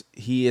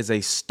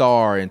a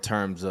star in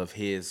terms of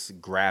his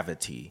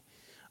gravity,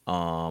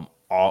 on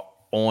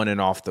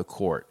and off the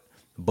court.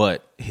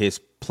 But his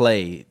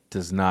play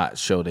does not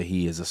show that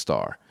he is a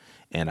star.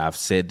 And I've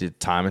said it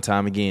time and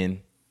time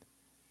again.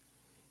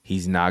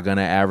 He's not going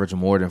to average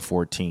more than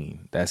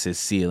 14. That's his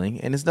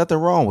ceiling. And there's nothing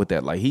wrong with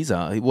that. Like, he's a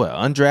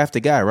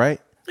undrafted guy, right?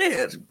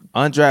 Yeah.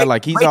 Undrafted.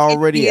 Like, he's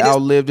already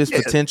outlived his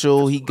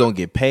potential. He going to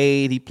get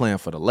paid. He playing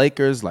for the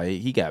Lakers. Like,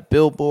 he got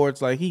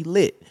billboards. Like, he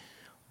lit.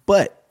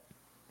 But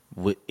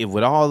with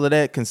all of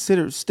that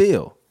considered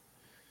still,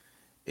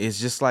 it's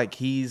just like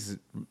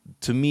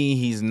to me,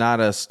 he's not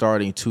a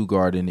starting two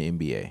guard in the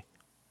NBA.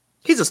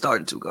 He's a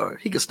starting two guard.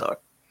 He can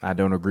start. I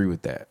don't agree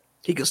with that.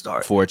 He can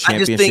start. For a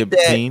championship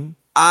team?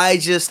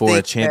 For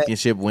a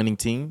championship winning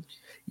team?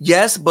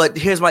 Yes, but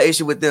here's my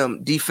issue with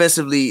them.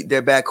 Defensively,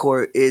 their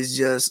backcourt is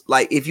just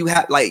like, if you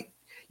have, like,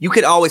 you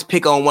could always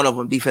pick on one of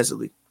them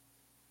defensively.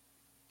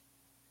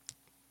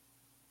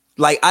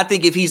 Like, I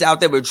think if he's out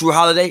there with Drew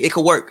Holiday, it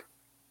could work.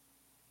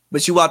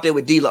 But you out there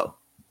with D'Lo.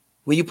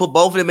 When you put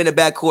both of them in the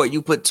backcourt,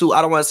 you put two,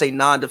 I don't want to say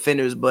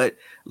non-defenders, but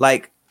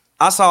like,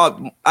 I saw,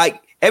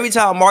 like, every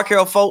time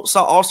Markelle Fultz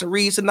saw Austin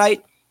Reeves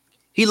tonight,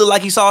 he looked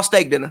like he saw a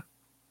steak dinner.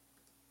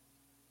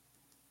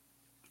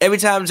 Every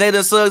time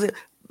Jalen Suggs,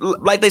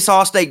 like they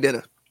saw a steak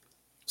dinner.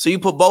 So you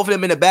put both of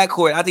them in the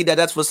backcourt. I think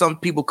that's what some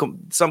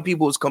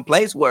people's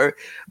complaints were.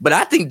 But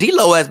I think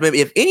D'Lo has been,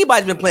 if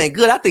anybody's been playing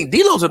good, I think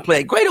D'Lo's been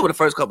playing great over the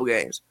first couple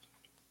games.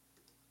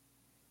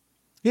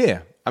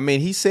 Yeah. I mean,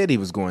 he said he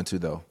was going to,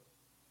 though.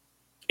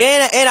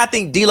 And I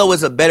think D'Lo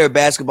is a better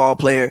basketball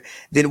player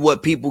than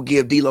what people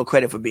give D'Lo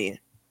credit for being.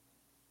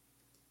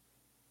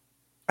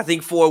 I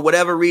think for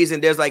whatever reason,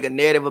 there's like a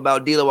narrative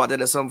about D'Lo out there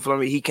that's something for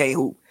me. He can't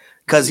hoop.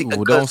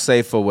 Don't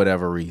say for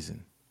whatever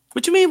reason.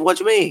 What you mean? What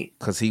you mean?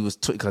 Because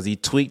he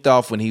tweaked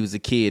off when he was a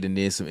kid and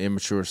did some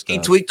immature stuff.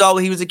 He tweaked off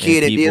when he was a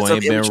kid and did some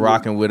people ain't been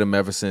rocking with him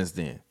ever since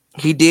then.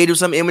 He did do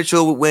some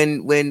immature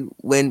when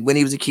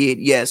he was a kid,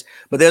 yes.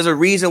 But there's a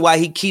reason why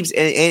he keeps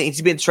and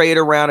he's been traded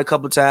around a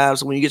couple of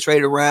times. So when you get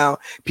traded around,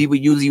 people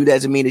usually use that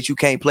doesn't mean that you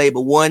can't play.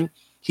 But one,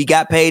 he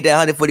got paid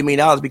that $140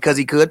 million because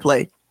he could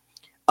play.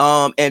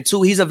 And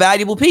two, he's a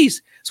valuable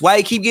piece. That's why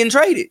he keep getting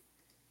traded.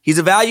 He's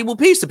a valuable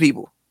piece to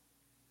people.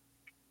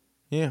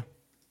 Yeah.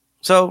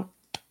 So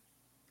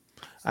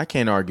I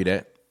can't argue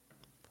that.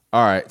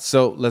 All right,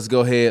 so let's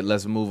go ahead.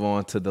 Let's move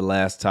on to the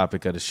last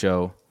topic of the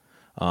show.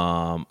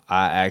 I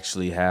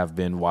actually have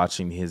been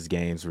watching his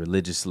games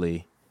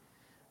religiously.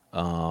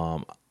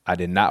 I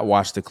did not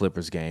watch the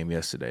Clippers game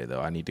yesterday,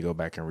 though. I need to go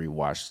back and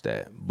rewatch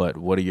that. But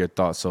what are your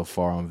thoughts so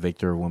far on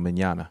Victor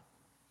Wembanyama?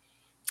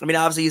 I mean,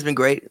 obviously he's been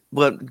great,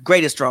 but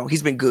great is strong.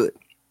 He's been good.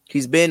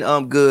 He's been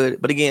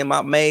good. But again,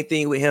 my main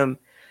thing with him,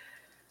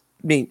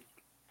 I mean,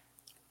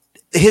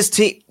 his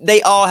team,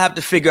 they all have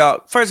to figure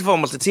out, first and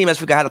foremost, the team has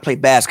to figure out how to play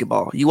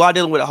basketball. You are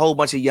dealing with a whole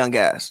bunch of young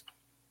guys.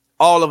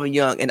 All of them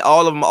young, and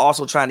all of them are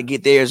also trying to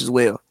get theirs as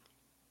well.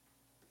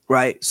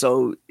 Right?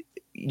 So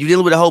you're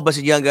dealing with a whole bunch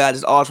of young guys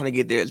that's all trying to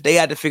get theirs. They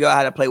had to figure out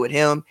how to play with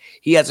him.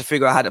 He has to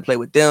figure out how to play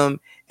with them.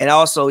 And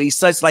also, he's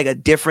such like a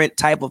different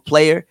type of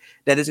player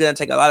that it's going to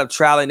take a lot of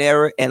trial and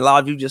error and a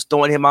lot of you just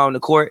throwing him out on the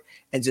court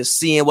and just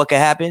seeing what can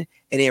happen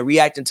and then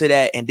reacting to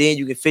that. And then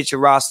you can fit your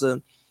roster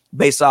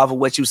based off of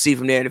what you see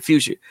from there in the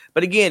future.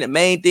 But again, the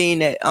main thing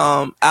that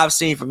I've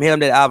seen from him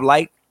that I've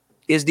liked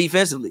is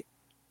defensively.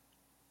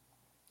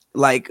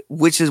 Like,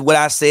 which is what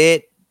I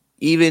said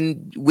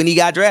even when he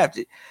got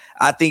drafted.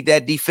 I think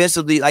that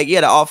defensively, like,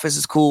 yeah, the offense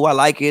is cool. I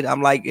like it.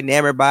 I'm like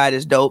enamored by it.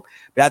 It's dope.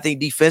 But I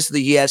think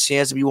defensively, he has a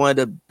chance to be one of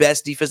the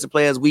best defensive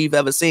players we've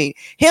ever seen.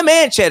 Him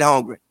and Chet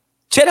Holmgren.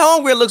 Chet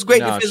Holmgren looks great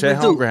defensively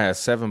Chet Holmgren has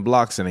 7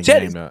 blocks in a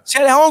game.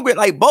 Chet Holmgren,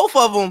 like both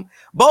of them,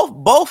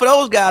 both of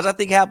those guys, I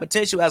think have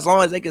potential as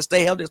long as they can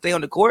stay healthy, stay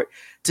on the court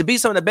to be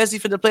some of the best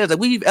defensive players that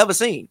we've ever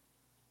seen,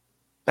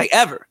 like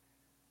ever.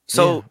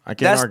 So yeah, I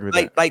can't argue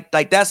with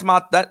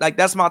that.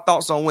 That's my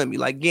thoughts on Wemby.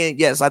 Like, again,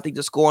 yes, I think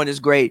the scoring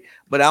is great,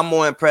 but I'm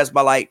more impressed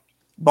by like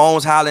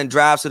Bones Highland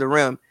drives to the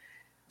rim,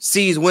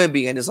 sees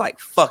Wemby, and is like,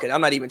 "Fuck it,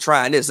 I'm not even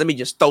trying this. Let me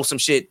just throw some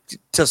shit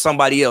to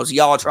somebody else.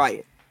 Y'all try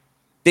it."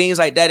 Things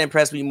like that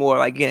impressed me more.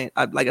 Like, again,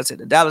 like I said,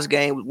 the Dallas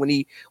game when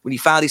he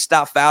finally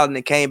stopped fouling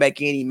and came back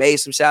in, he made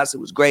some shots. It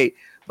was great,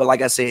 but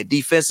like I said,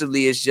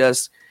 defensively, it's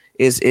just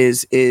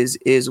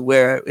is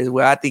where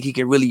I think he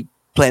can really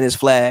plant his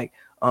flag.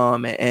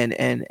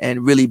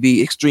 And really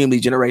be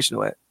extremely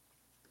generational at.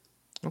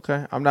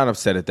 Okay, I'm not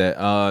upset at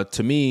that.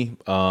 To me,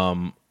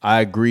 I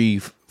agree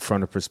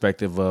from the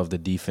perspective of the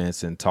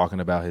defense and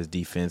talking about his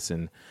defense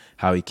and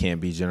how he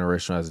can't be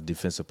generational as a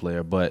defensive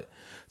player. But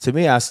to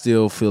me, I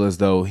still feel as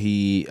though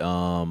he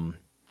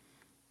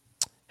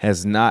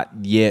has not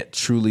yet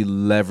truly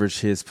leveraged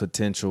his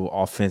potential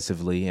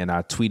offensively. And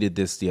I tweeted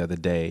this the other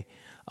day.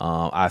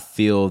 I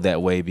feel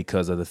that way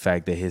because of the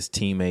fact that his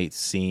teammates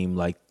seem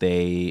like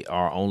they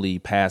are only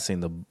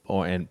passing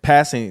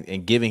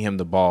and giving him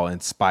the ball in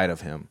spite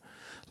of him.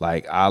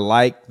 Like, I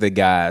like the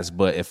guys,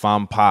 but if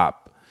I'm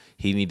Pop,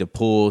 he need to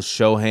pull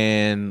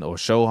Sohan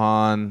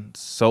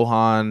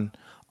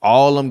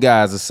all them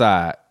guys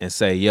aside and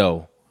say,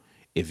 yo,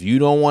 if you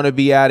don't want to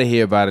be out of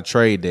here by the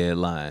trade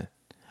deadline,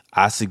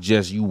 I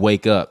suggest you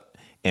wake up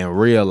and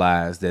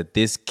realize that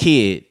this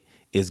kid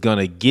is going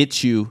to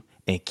get you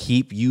and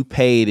keep you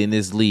paid in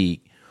this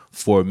league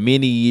for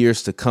many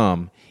years to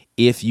come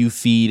if you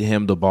feed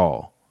him the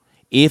ball.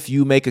 If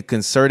you make a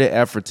concerted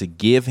effort to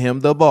give him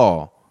the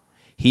ball,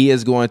 he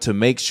is going to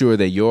make sure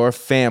that your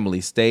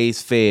family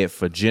stays fed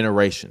for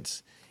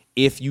generations.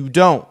 If you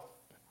don't,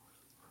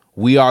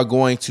 we are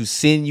going to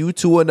send you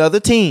to another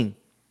team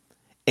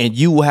and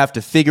you will have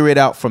to figure it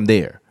out from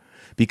there.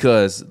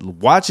 Because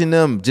watching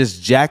them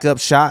just jack up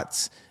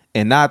shots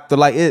and not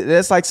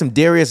that's like some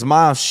Darius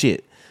Miles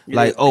shit.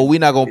 Like, oh, we're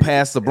not going to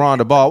pass LeBron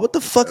the ball. What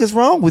the fuck is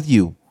wrong with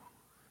you?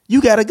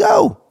 You got to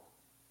go.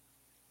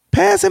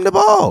 Pass him the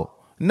ball.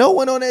 No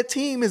one on that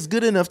team is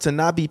good enough to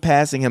not be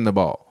passing him the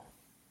ball.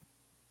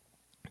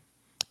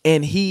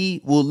 And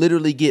he will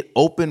literally get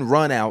open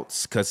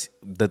runouts because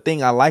the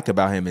thing I like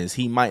about him is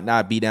he might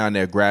not be down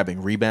there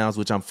grabbing rebounds,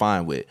 which I'm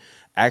fine with.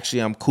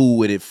 Actually, I'm cool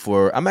with it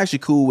I'm actually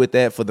cool with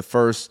that for the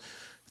first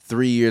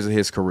 3 years of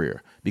his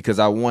career because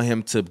I want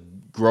him to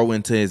grow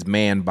into his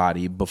man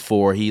body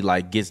before he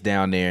like gets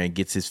down there and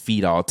gets his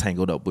feet all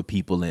tangled up with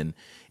people and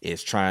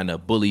is trying to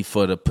bully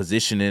for the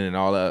positioning and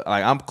all that.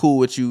 Like, I'm cool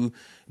with you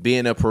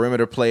being a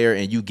perimeter player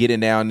and you getting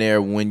down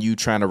there when you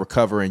trying to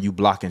recover and you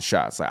blocking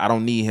shots. Like, I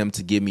don't need him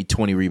to give me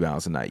 20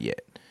 rebounds a night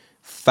yet.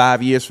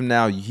 5 years from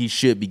now, he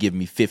should be giving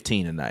me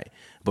 15 a night.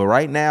 But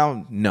right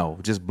now, no,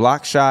 just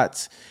block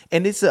shots.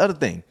 And it's the other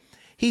thing.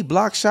 He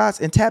blocks shots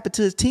and tap it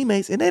to his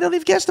teammates and they don't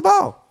even catch the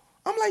ball.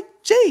 I'm like,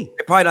 gee.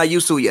 They're probably not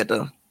used to it yet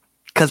though.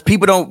 Because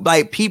people don't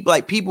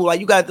people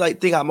you got to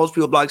think how most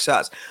people block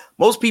shots.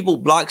 Most people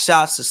block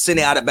shots to send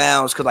it out of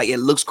bounds because like it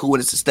looks cool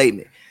and it's a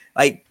statement.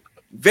 Like,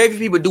 very few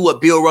people do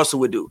what Bill Russell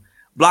would do.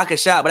 Block a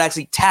shot, but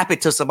actually tap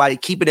it to somebody,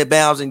 keep it in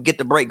bounds, and get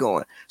the break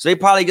going. So they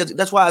probably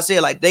that's why I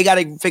said, like, they got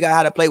to figure out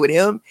how to play with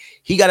him.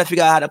 He got to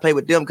figure out how to play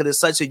with them because it's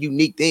such a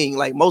unique thing.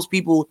 Like, most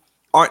people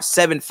aren't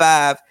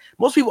 7'5".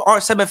 Most people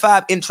aren't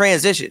 7'5" in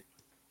transition.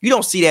 You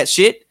don't see that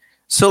shit.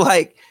 So,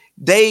 like,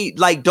 they,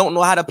 like, don't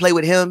know how to play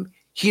with him.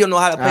 He don't know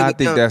how to play with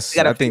them.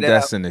 I think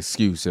that's an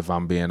excuse, if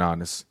I'm being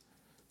honest.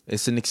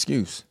 It's an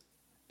excuse.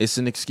 It's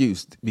an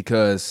excuse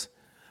because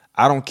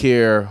I don't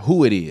care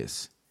who it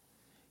is.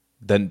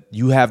 Then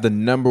you have the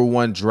number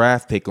one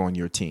draft pick on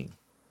your team.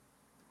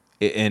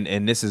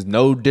 And this is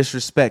no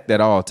disrespect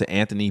at all to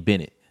Anthony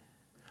Bennett.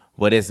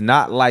 But it's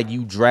not like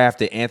you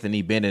drafted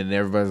Anthony Bennett and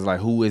everybody's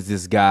like, who is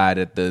this guy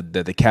that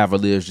the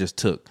Cavaliers just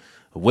took?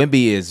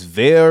 Wemby is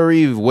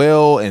very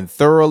well and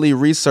thoroughly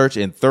researched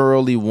and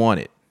thoroughly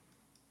wanted.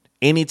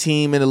 Any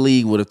team in the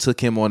league would have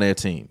took him on their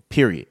team,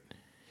 period.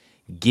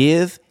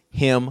 Give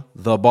him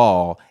the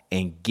ball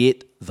and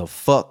get the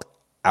fuck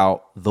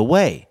out the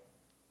way.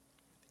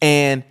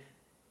 And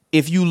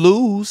if you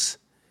lose,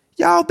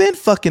 y'all been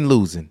fucking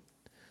losing.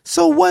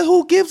 So what?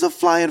 Who gives a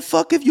flying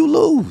fuck if you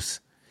lose?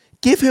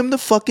 Give him the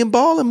fucking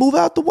ball and move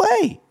out the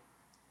way.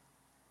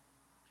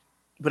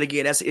 But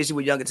again, that's the issue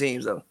with younger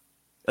teams, though.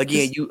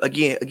 Again,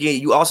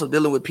 you also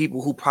dealing with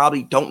people who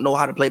probably don't know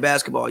how to play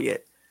basketball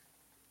yet.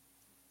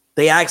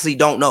 They actually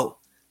don't know.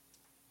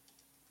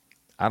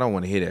 I don't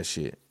want to hear that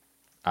shit.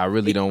 I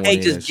really don't want to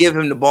hear just give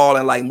him the ball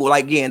and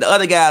like again, the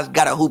other guys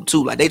got a hoop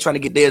too. Like they trying to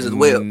get theirs as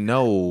well.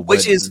 No,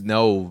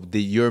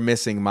 you're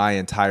missing my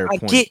entire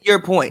point. I get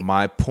your point.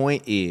 My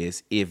point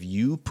is if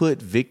you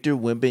put Victor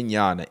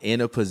Wembanyama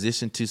in a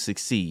position to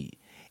succeed,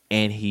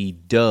 and he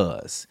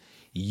does,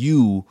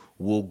 you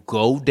will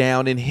go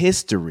down in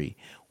history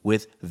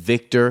with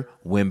Victor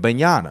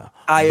Wembanyama.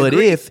 But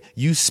if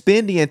you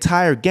spend the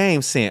entire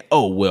game saying,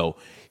 oh, well,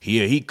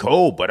 here he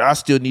cold, but I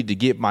still need to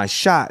get my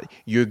shot,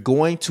 you're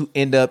going to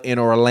end up in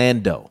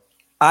Orlando.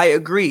 I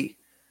agree.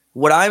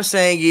 What I'm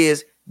saying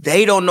is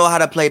they don't know how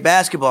to play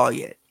basketball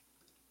yet.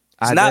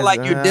 It's not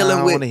like you're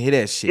dealing with. I want to hear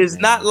that shit. It's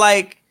not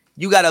like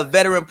you got a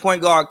veteran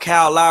point guard,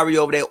 Kyle Lowry,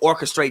 over there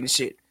orchestrating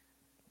shit.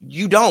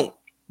 You don't.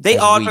 They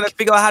all trying to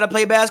figure out how to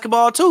play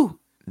basketball too.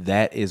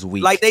 That is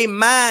weak. Like they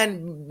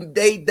mind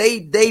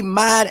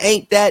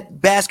ain't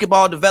that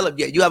basketball developed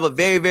yet. You have a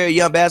very, very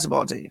young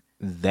basketball team.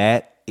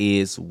 That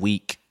is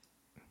weak.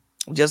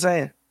 Just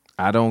saying.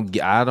 I don't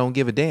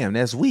give a damn.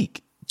 That's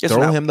weak.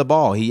 Throw him the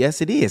ball.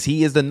 Yes, it is.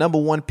 He is the number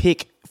one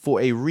pick for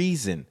a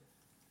reason.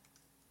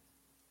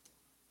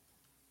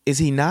 Is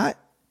he not?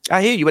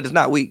 I hear you, but it's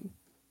not weak.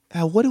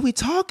 What are we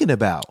talking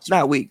about? It's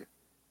not weak.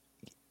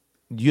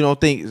 You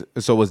don't think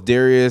so? Was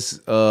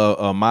Darius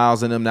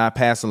Miles and them not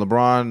passing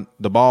LeBron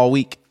the ball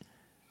weak?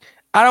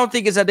 I don't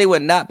think it's that they were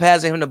not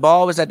passing him the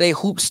ball. It's that they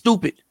hoop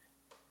stupid.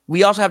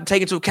 We also have to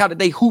take into account that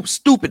they hoop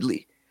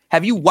stupidly.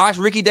 Have you watched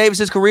Ricky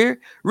Davis's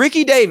career?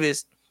 Ricky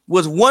Davis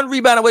was one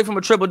rebound away from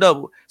a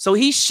triple-double. So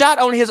he shot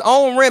on his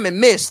own rim and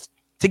missed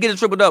to get a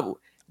triple-double.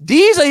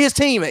 These are his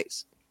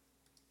teammates.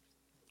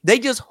 They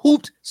just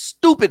hooped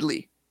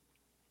stupidly.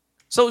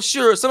 So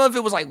sure, some of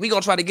it was like, we're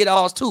going to try to get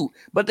ours too.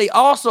 But they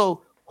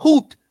also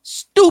hooped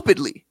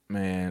stupidly.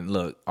 Man,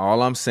 look,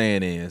 all I'm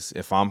saying is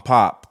if I'm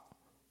Pop,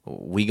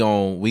 we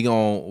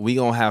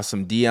gonna have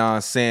some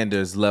Deion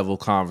Sanders level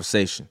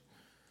conversation.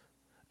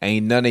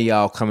 Ain't none of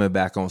y'all coming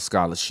back on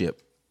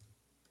scholarship.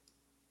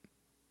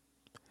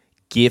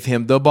 Give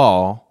him the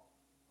ball,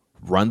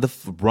 run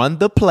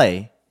the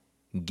play,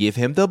 give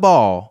him the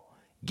ball,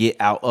 get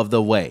out of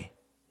the way.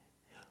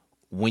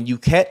 When you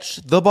catch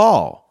the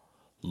ball,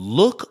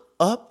 look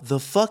up the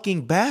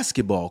fucking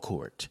basketball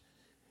court.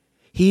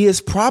 He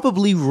is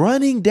probably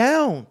running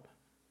down,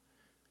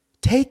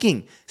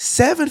 taking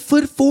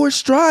 7'4"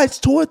 strides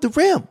toward the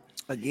rim.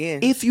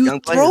 Again, if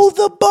you throw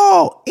the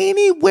ball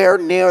anywhere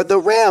near the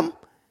rim,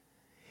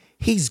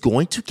 he's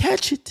going to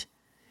catch it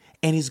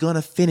and he's going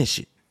to finish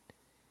it.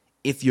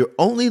 If you're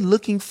only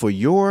looking for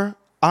your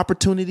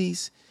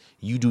opportunities,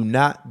 you do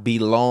not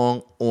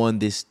belong on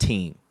this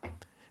team,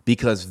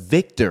 because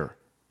Victor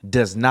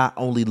does not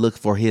only look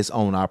for his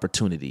own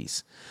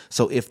opportunities.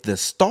 So if the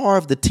star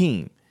of the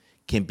team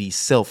can be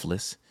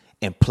selfless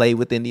and play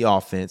within the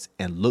offense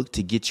and look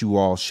to get you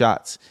all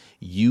shots,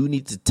 you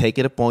need to take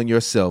it upon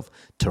yourself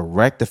to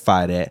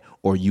rectify that,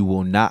 or you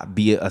will not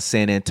be a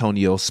San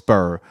Antonio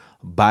Spur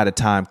by the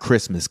time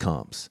Christmas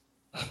comes.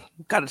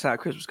 By the time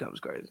Christmas comes,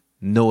 crazy.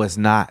 No, it's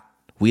not.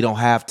 We don't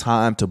have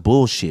time to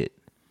bullshit.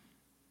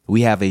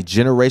 We have a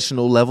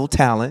generational level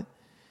talent.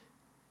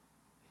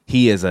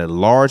 He is a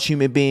large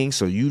human being,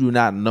 so you do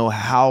not know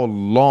how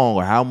long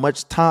or how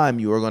much time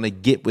you are going to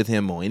get with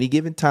him on any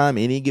given time,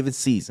 any given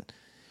season.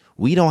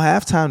 We don't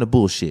have time to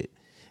bullshit.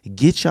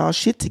 Get y'all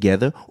shit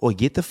together or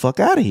get the fuck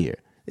out of here.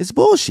 It's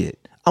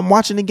bullshit. I'm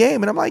watching the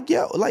game and I'm like,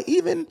 yo, like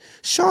even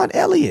Sean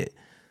Elliott,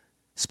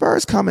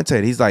 Spurs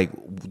commentator, he's like,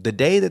 the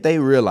day that they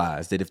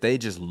realize that if they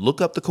just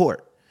look up the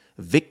court,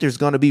 Victor's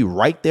going to be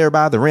right there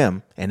by the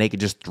rim and they could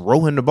just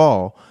throw him the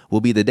ball,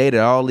 will be the day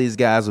that all these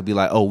guys will be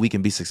like, oh, we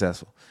can be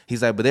successful.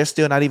 He's like, but they're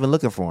still not even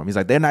looking for him. He's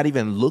like, they're not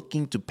even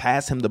looking to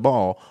pass him the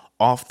ball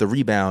off the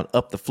rebound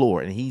up the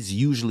floor, and he's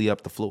usually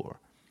up the floor.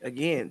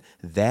 Again.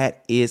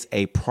 That is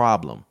a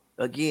problem.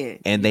 Again.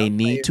 And they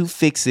need to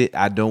fix it.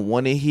 I don't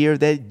want to hear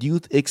that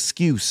youth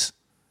excuse.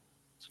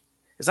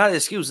 It's not an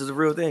excuse. It's a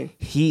real thing.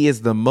 He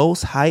is the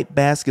most hyped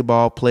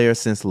basketball player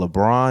since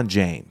LeBron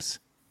James.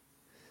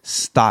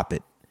 Stop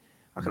it.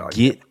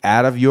 Get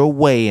out of your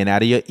way and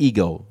out of your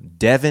ego.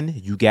 Devin,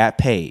 you got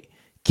paid.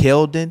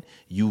 Keldon,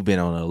 you've been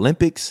on the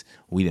Olympics.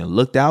 We done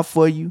looked out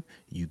for you.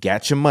 You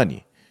got your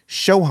money.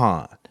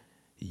 Shohan,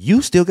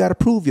 you still got to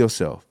prove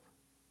yourself.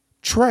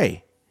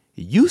 Trey,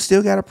 you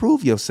still got to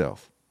prove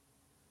yourself.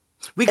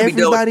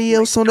 Everybody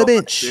else on the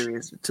bench.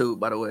 Too,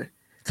 by the way.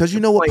 Because you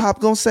know what Pop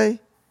gonna say?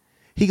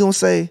 He gonna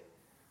say,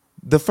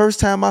 the first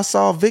time I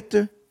saw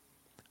Victor,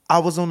 I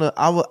was on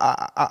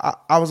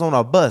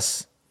a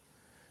bus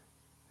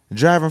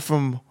driving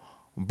from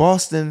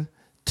Boston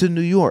to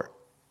New York.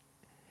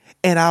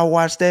 And I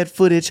watched that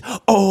footage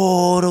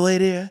all the way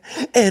there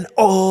and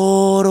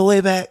all the way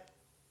back.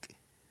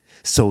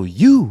 So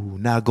you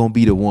not gonna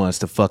be the ones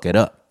to fuck it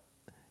up.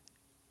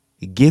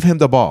 Give him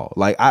the ball.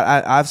 Like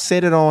I've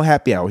said it on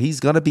Happy Hour. He's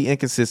gonna be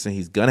inconsistent.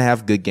 He's gonna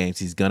have good games.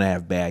 He's gonna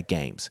have bad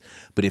games.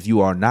 But if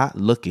you are not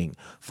looking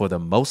for the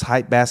most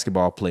hyped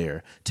basketball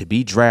player to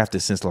be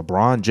drafted since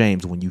LeBron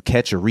James, when you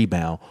catch a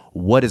rebound,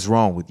 what is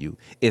wrong with you?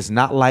 It's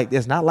not like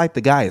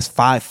the guy is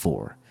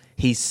 5'4".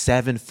 He's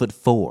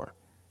 7'4".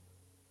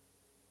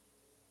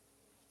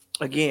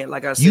 Again,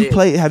 like I said,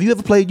 have you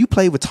ever played? You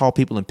played with tall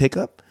people in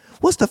pickup.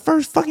 What's the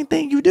first fucking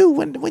thing you do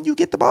when you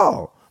get the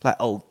ball? Like,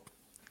 oh,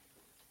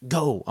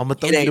 go! I'm gonna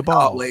throw you the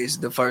ball. Always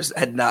the first.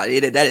 That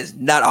is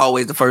not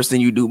always the first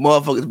thing you do.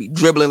 Motherfuckers be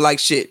dribbling like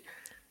shit.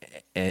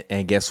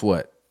 And guess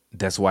what?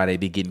 That's why they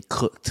be getting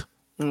cooked.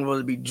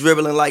 Will be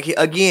dribbling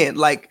again.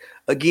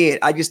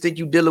 I just think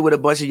you dealing with a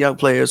bunch of young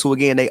players who,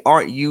 again, they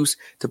aren't used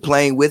to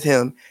playing with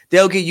him.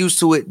 They'll get used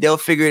to it. They'll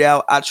figure it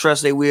out. I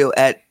trust they will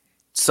at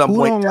some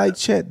point. Who don't like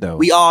Chet though?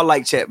 We all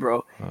like Chet,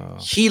 bro.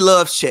 He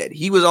loves Chet.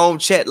 He was on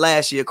Chet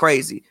last year,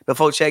 crazy,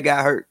 before Chet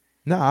got hurt.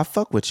 No, I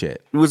fuck with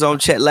Chet. He was on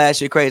Chet last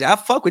year, crazy. I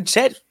fuck with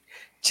Chet.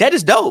 Chet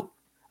is dope.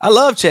 I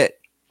love Chet.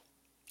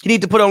 He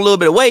need to put on a little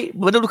bit of weight,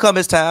 but it'll come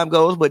as time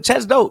goes. But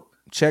Chet's dope.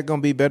 Chet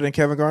gonna be better than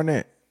Kevin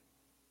Garnett.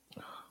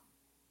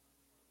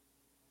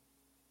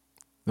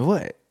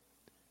 What?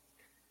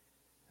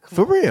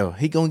 For real.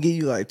 He gonna give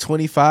you like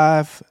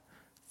 25,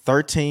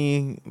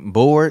 13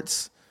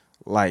 boards,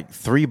 like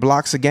 3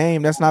 blocks a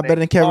game. That's not better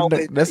than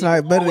Kevin. That's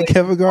not better than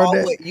Kevin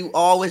Garnett. You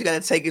always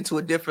gotta take it to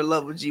a different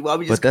level, G.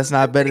 But that's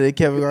not better than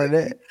Kevin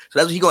Garnett. So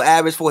that's what he gonna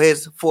average for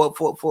his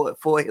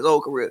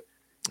whole career.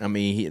 I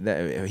mean,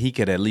 he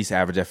could at least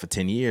average that for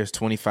 10 years.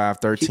 25,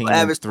 13,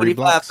 average 3 25,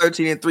 blocks.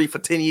 13, and 3 for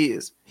 10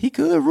 years. He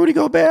could. Rudy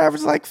Gobert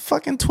averaged like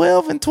fucking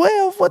 12 and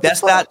 12.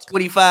 That's not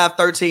 25,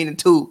 13, and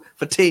 2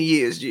 for 10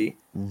 years, G.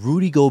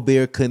 Rudy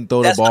Gobert couldn't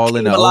throw the ball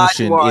in the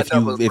ocean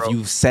if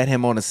you set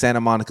him on a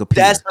Santa Monica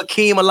pier. That's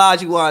Hakeem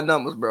Olajuwon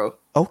numbers, bro.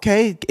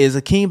 Okay, is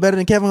Hakeem better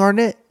than Kevin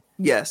Garnett?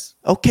 Yes.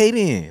 Okay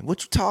then,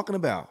 what you talking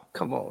about?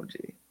 Come on,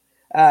 G.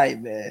 All right,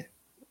 man.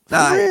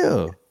 For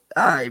real.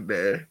 All right,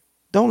 man.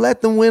 Don't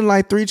let them win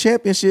like 3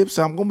 championships.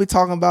 So I'm gonna be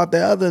talking about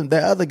that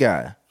other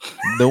guy,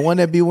 the one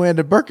that be wearing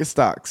the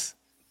Birkenstocks.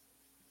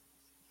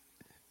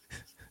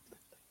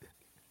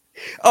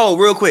 Oh,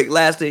 real quick,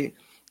 last thing.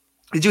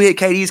 Did you hear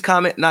KD's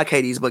comment? Not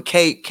KD's, but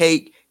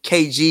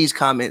KG's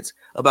comments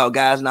about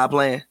guys not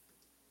playing.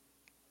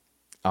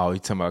 Oh, you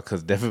talking about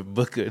because Devin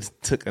Booker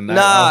took a night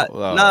off?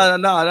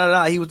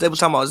 Nah. They was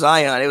talking about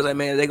Zion. They was like,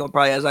 man, they're going to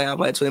probably have Zion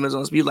play 20 minutes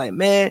on speed. Like,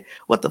 man,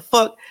 what the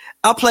fuck?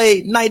 I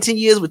played 19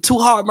 years with 2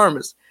 heart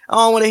murmurs. I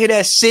don't want to hear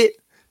that shit.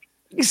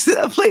 You said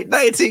I played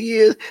 19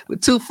 years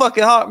with 2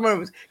 fucking heart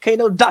murmurs. Can't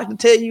no doctor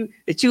tell you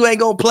that you ain't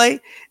going to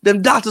play.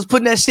 Them doctors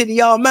putting that shit in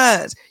y'all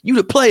minds. You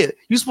the player.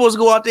 You supposed to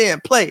go out there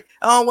and play.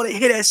 I don't want to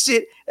hear that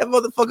shit. That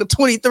motherfucker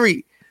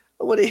 23.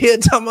 I want to hear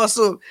talking about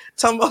some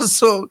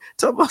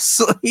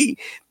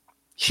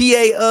he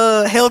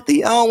ain't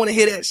healthy. I don't want to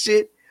hear that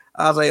shit.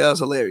 I was like, that was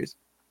hilarious.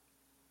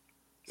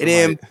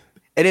 And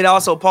then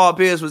also Paul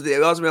Pierce was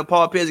there. Also,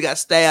 Paul Pierce got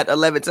stabbed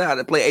 11 times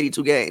and played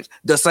 82 games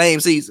the same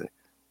season.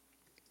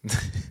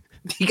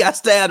 He got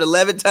stabbed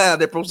 11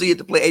 times and proceeded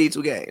to play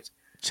 82 games.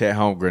 Chet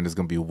Holmgren is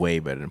going to be way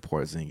better than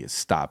Porzingis.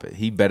 Stop it.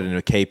 He better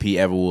than KP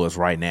ever was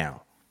right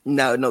now.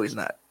 No, he's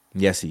not.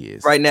 Yes, he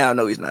is. Right now,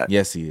 no, he's not.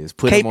 Yes, he is.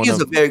 KP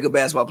is a very good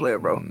basketball player,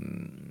 bro.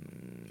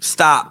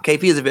 Stop.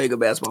 KP is a very good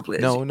basketball player.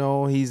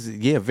 No, he's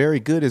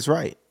very good is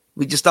right.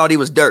 We just thought he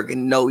was Dirk,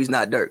 and no, he's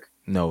not Dirk.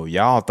 No,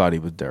 y'all thought he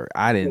was Dirk.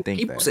 I didn't think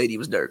people that. said he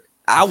was Dirk.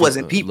 I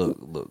wasn't people.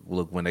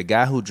 Look. When the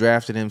guy who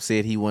drafted him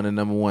said he wanted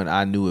number 1,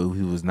 I knew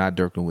he was not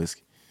Dirk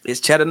Nowitzki. Is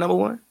Cheddar number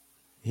 1?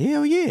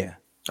 Hell yeah.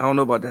 I don't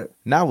know about that.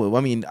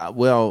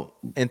 Well,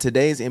 in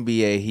today's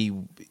NBA, he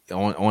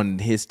on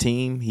his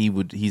team,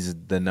 he's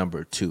the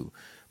number 2.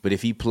 But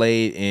if he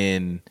played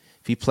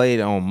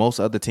on most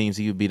other teams,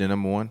 he would be the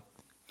number 1.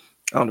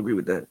 I don't agree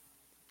with that.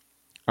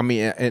 I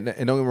mean, and don't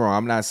get me wrong,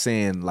 I'm not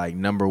saying like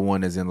number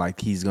 1 as in like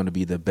he's going to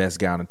be the best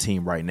guy on the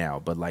team right now,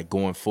 but like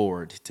going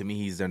forward, to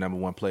me, he's their number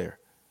 1 player.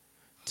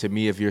 To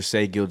me, if you're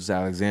Shai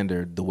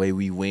Gilgeous-Alexander, the way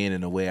we win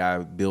and the way I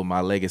build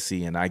my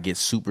legacy and I get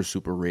super,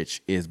 super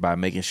rich is by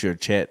making sure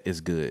Chet is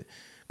good.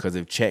 Because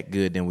if Chet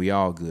good, then we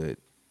all good.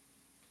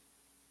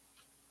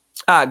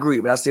 I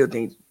agree, but I still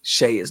think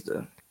Shai is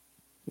the...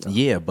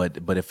 Yeah, but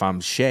if I'm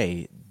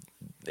Shai,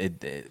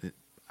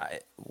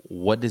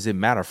 what does it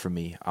matter for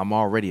me? I'm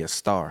already a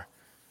star.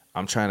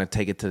 I'm trying to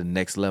take it to the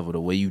next level. The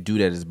way you do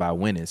that is by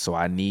winning. So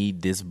I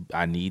need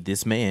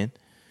this man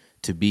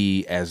to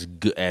be as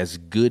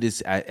good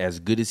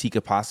as he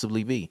could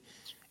possibly be,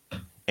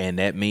 and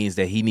that means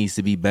that he needs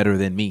to be better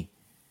than me.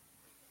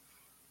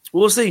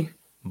 We'll see.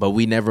 But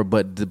we never.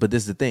 But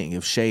this is the thing: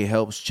 if Shai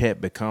helps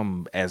Chet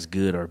become as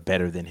good or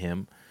better than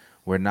him,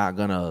 we're not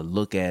gonna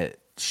look at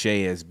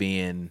Shai as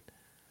being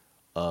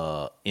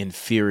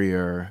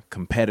inferior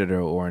competitor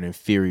or an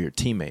inferior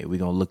teammate. We're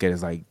gonna look at it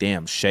as like,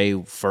 damn,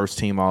 Shai first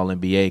team All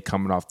NBA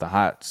coming off the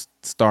hot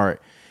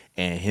start,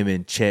 and him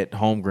and Chet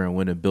Holmgren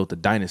went and built a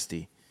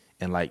dynasty.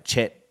 And like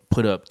Chet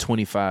put up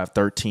 25,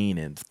 13,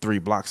 and 3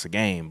 blocks a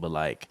game, but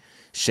like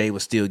Shai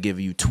was still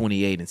giving you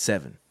 28 and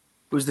 7.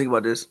 What do you think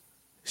about this?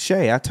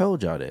 Shai, I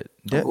told y'all that.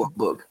 I'm going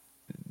Book.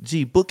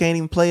 Book ain't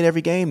even played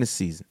every game this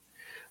season.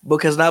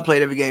 Book has not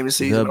played every game this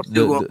season. I'm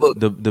still going Book.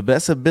 The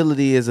best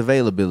ability is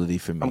availability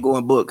for me. I'm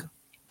going Book.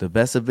 The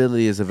best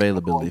ability is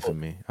availability for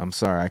me. I'm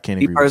sorry, I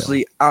can't agree with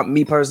that.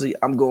 Me personally,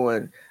 I'm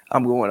going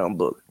on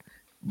Book.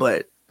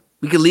 But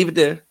we can leave it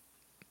there.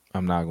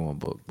 I'm not going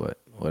Book, but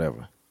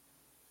whatever.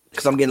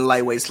 Because I'm getting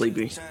lightweight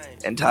sleepy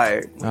and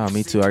tired. Oh,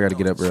 me too. I got to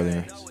get up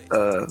early.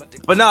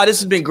 But no,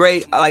 this has been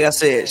great. Like I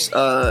said,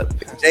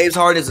 James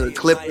Harden is a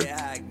Clipper.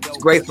 It's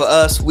great for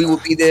us. We will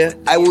be there.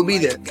 I will be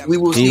there. We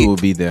will see. He will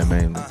be there,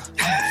 man.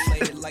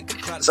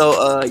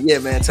 So, yeah,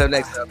 man. Until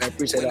next time, man.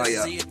 Appreciate all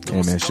y'all. Hey,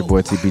 man. It's your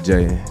boy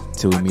TPJ.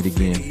 Till we meet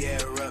again.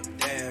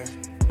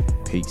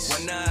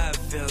 Peace.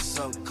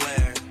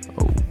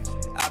 Oh.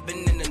 I've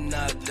been in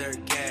another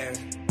gear.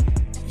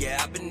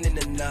 Yeah, I've been in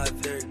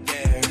another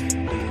gear.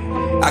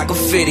 I can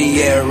feel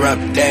the air up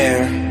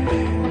there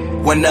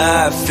when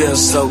I feel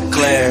so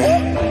clear.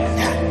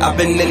 I've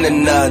been in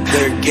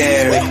another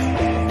gear.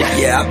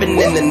 Yeah, I've been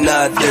in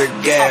another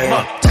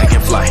gear.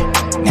 Taking flight,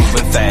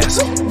 moving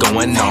fast,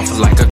 going off like a